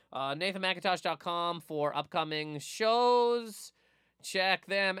comment. NathanMcintosh.com for upcoming shows. Check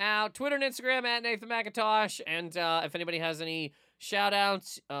them out. Twitter and Instagram at Nathan McIntosh. And if anybody has any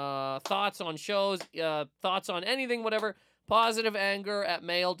shout-outs, thoughts on shows, thoughts on anything, whatever,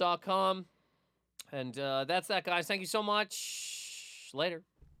 positiveanger@mail.com. And that's that, guys. Thank you so much. Later.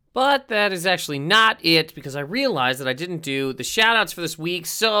 But that is actually not it, because I realized that I didn't do the shout-outs for this week,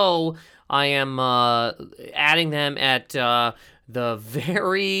 so I am adding them at the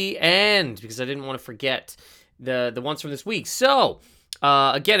very end, because I didn't want to forget the ones from this week. So,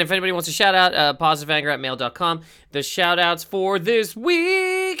 again, if anybody wants to shout out, positiveanger@mail.com. The shout outs for this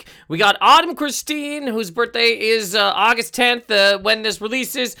week. We got Autumn Christine, whose birthday is August 10th when this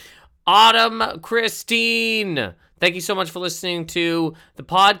releases. Autumn Christine, thank you so much for listening to the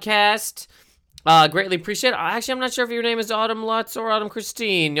podcast. Greatly appreciate it. Actually, I'm not sure if your name is Autumn Lutz or Autumn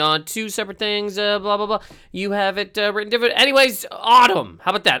Christine. Two separate things, blah, blah, blah. You have it written different. Anyways, Autumn.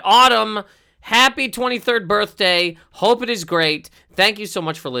 How about that? Autumn, happy 23rd birthday. Hope it is great. Thank you so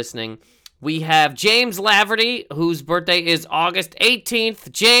much for listening. We have James Laverty, whose birthday is August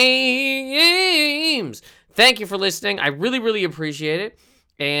 18th. James, thank you for listening. I really, really appreciate it.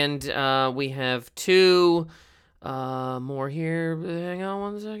 And we have two more here. Hang on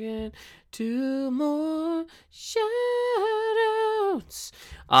one second. Two more shout-outs.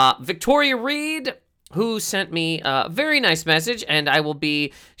 Victoria Reed, who sent me a very nice message, and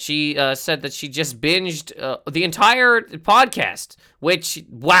she said that she just binged the entire podcast, which,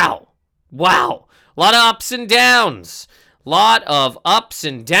 wow. A lot of ups and downs.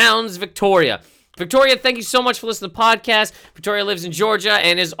 Victoria. Victoria, thank you so much for listening to the podcast. Victoria lives in Georgia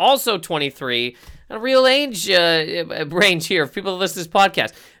and is also 23. A real age range here of people that listen to this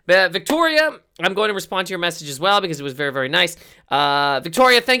podcast. But Victoria, I'm going to respond to your message as well because it was very, very nice.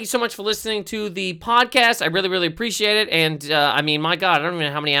 Victoria, thank you so much for listening to the podcast. I really, really appreciate it. And, I mean, my God, I don't even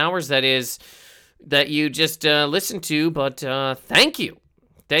know how many hours that is that you just listened to, but thank you.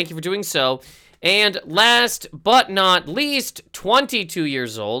 Thank you for doing so. And last but not least, 22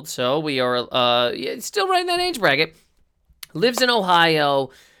 years old, so we are still right in that age bracket, lives in Ohio,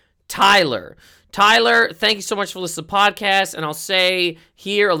 Tyler. Tyler, thank you so much for listening to the podcast, and I'll say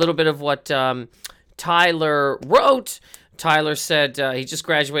here a little bit of what Tyler wrote. Tyler said he just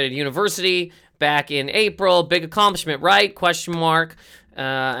graduated university back in April. Big accomplishment, right? ?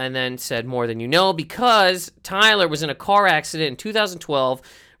 And then said more than you know, because Tyler was in a car accident in 2012,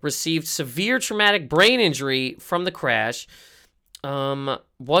 received severe traumatic brain injury from the crash. Tyler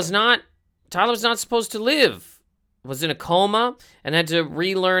was not supposed to live. Was in a coma and had to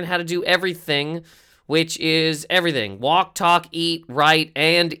relearn how to do everything, which is everything. Walk, talk, eat, write,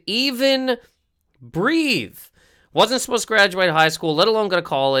 and even breathe. Wasn't supposed to graduate high school, let alone go to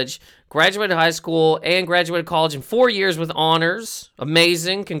college. Graduated high school and graduated college in 4 years with honors.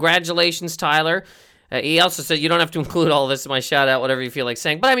 Amazing. Congratulations, Tyler. He also said, you don't have to include all this in my shout-out, whatever you feel like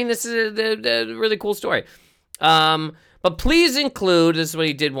saying. But, I mean, this is a really cool story. But please include, this is what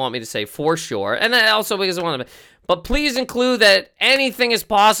he did want me to say, for sure. And also because I wanted to, but please include that anything is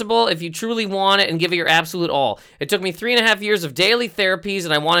possible if you truly want it and give it your absolute all. It took me 3.5 years of daily therapies,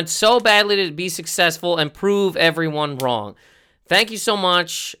 and I wanted so badly to be successful and prove everyone wrong. Thank you so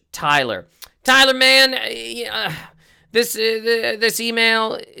much, Tyler. Tyler, man, this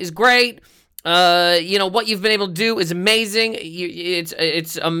email is great. What you've been able to do is amazing.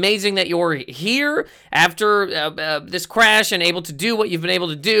 It's amazing that you're here after this crash and able to do what you've been able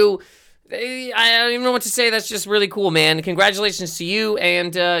to do. I don't even know what to say. That's just really cool, man. Congratulations to you.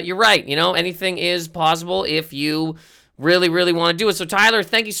 And you're right. Anything is possible if you really, really want to do it. So, Tyler,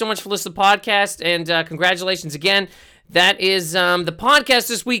 thank you so much for listening to the podcast. And congratulations again. That is the podcast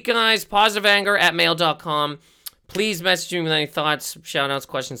this week, guys. positiveanger@mail.com. Please message me with any thoughts, shout-outs,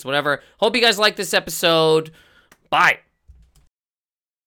 questions, whatever. Hope you guys like this episode. Bye.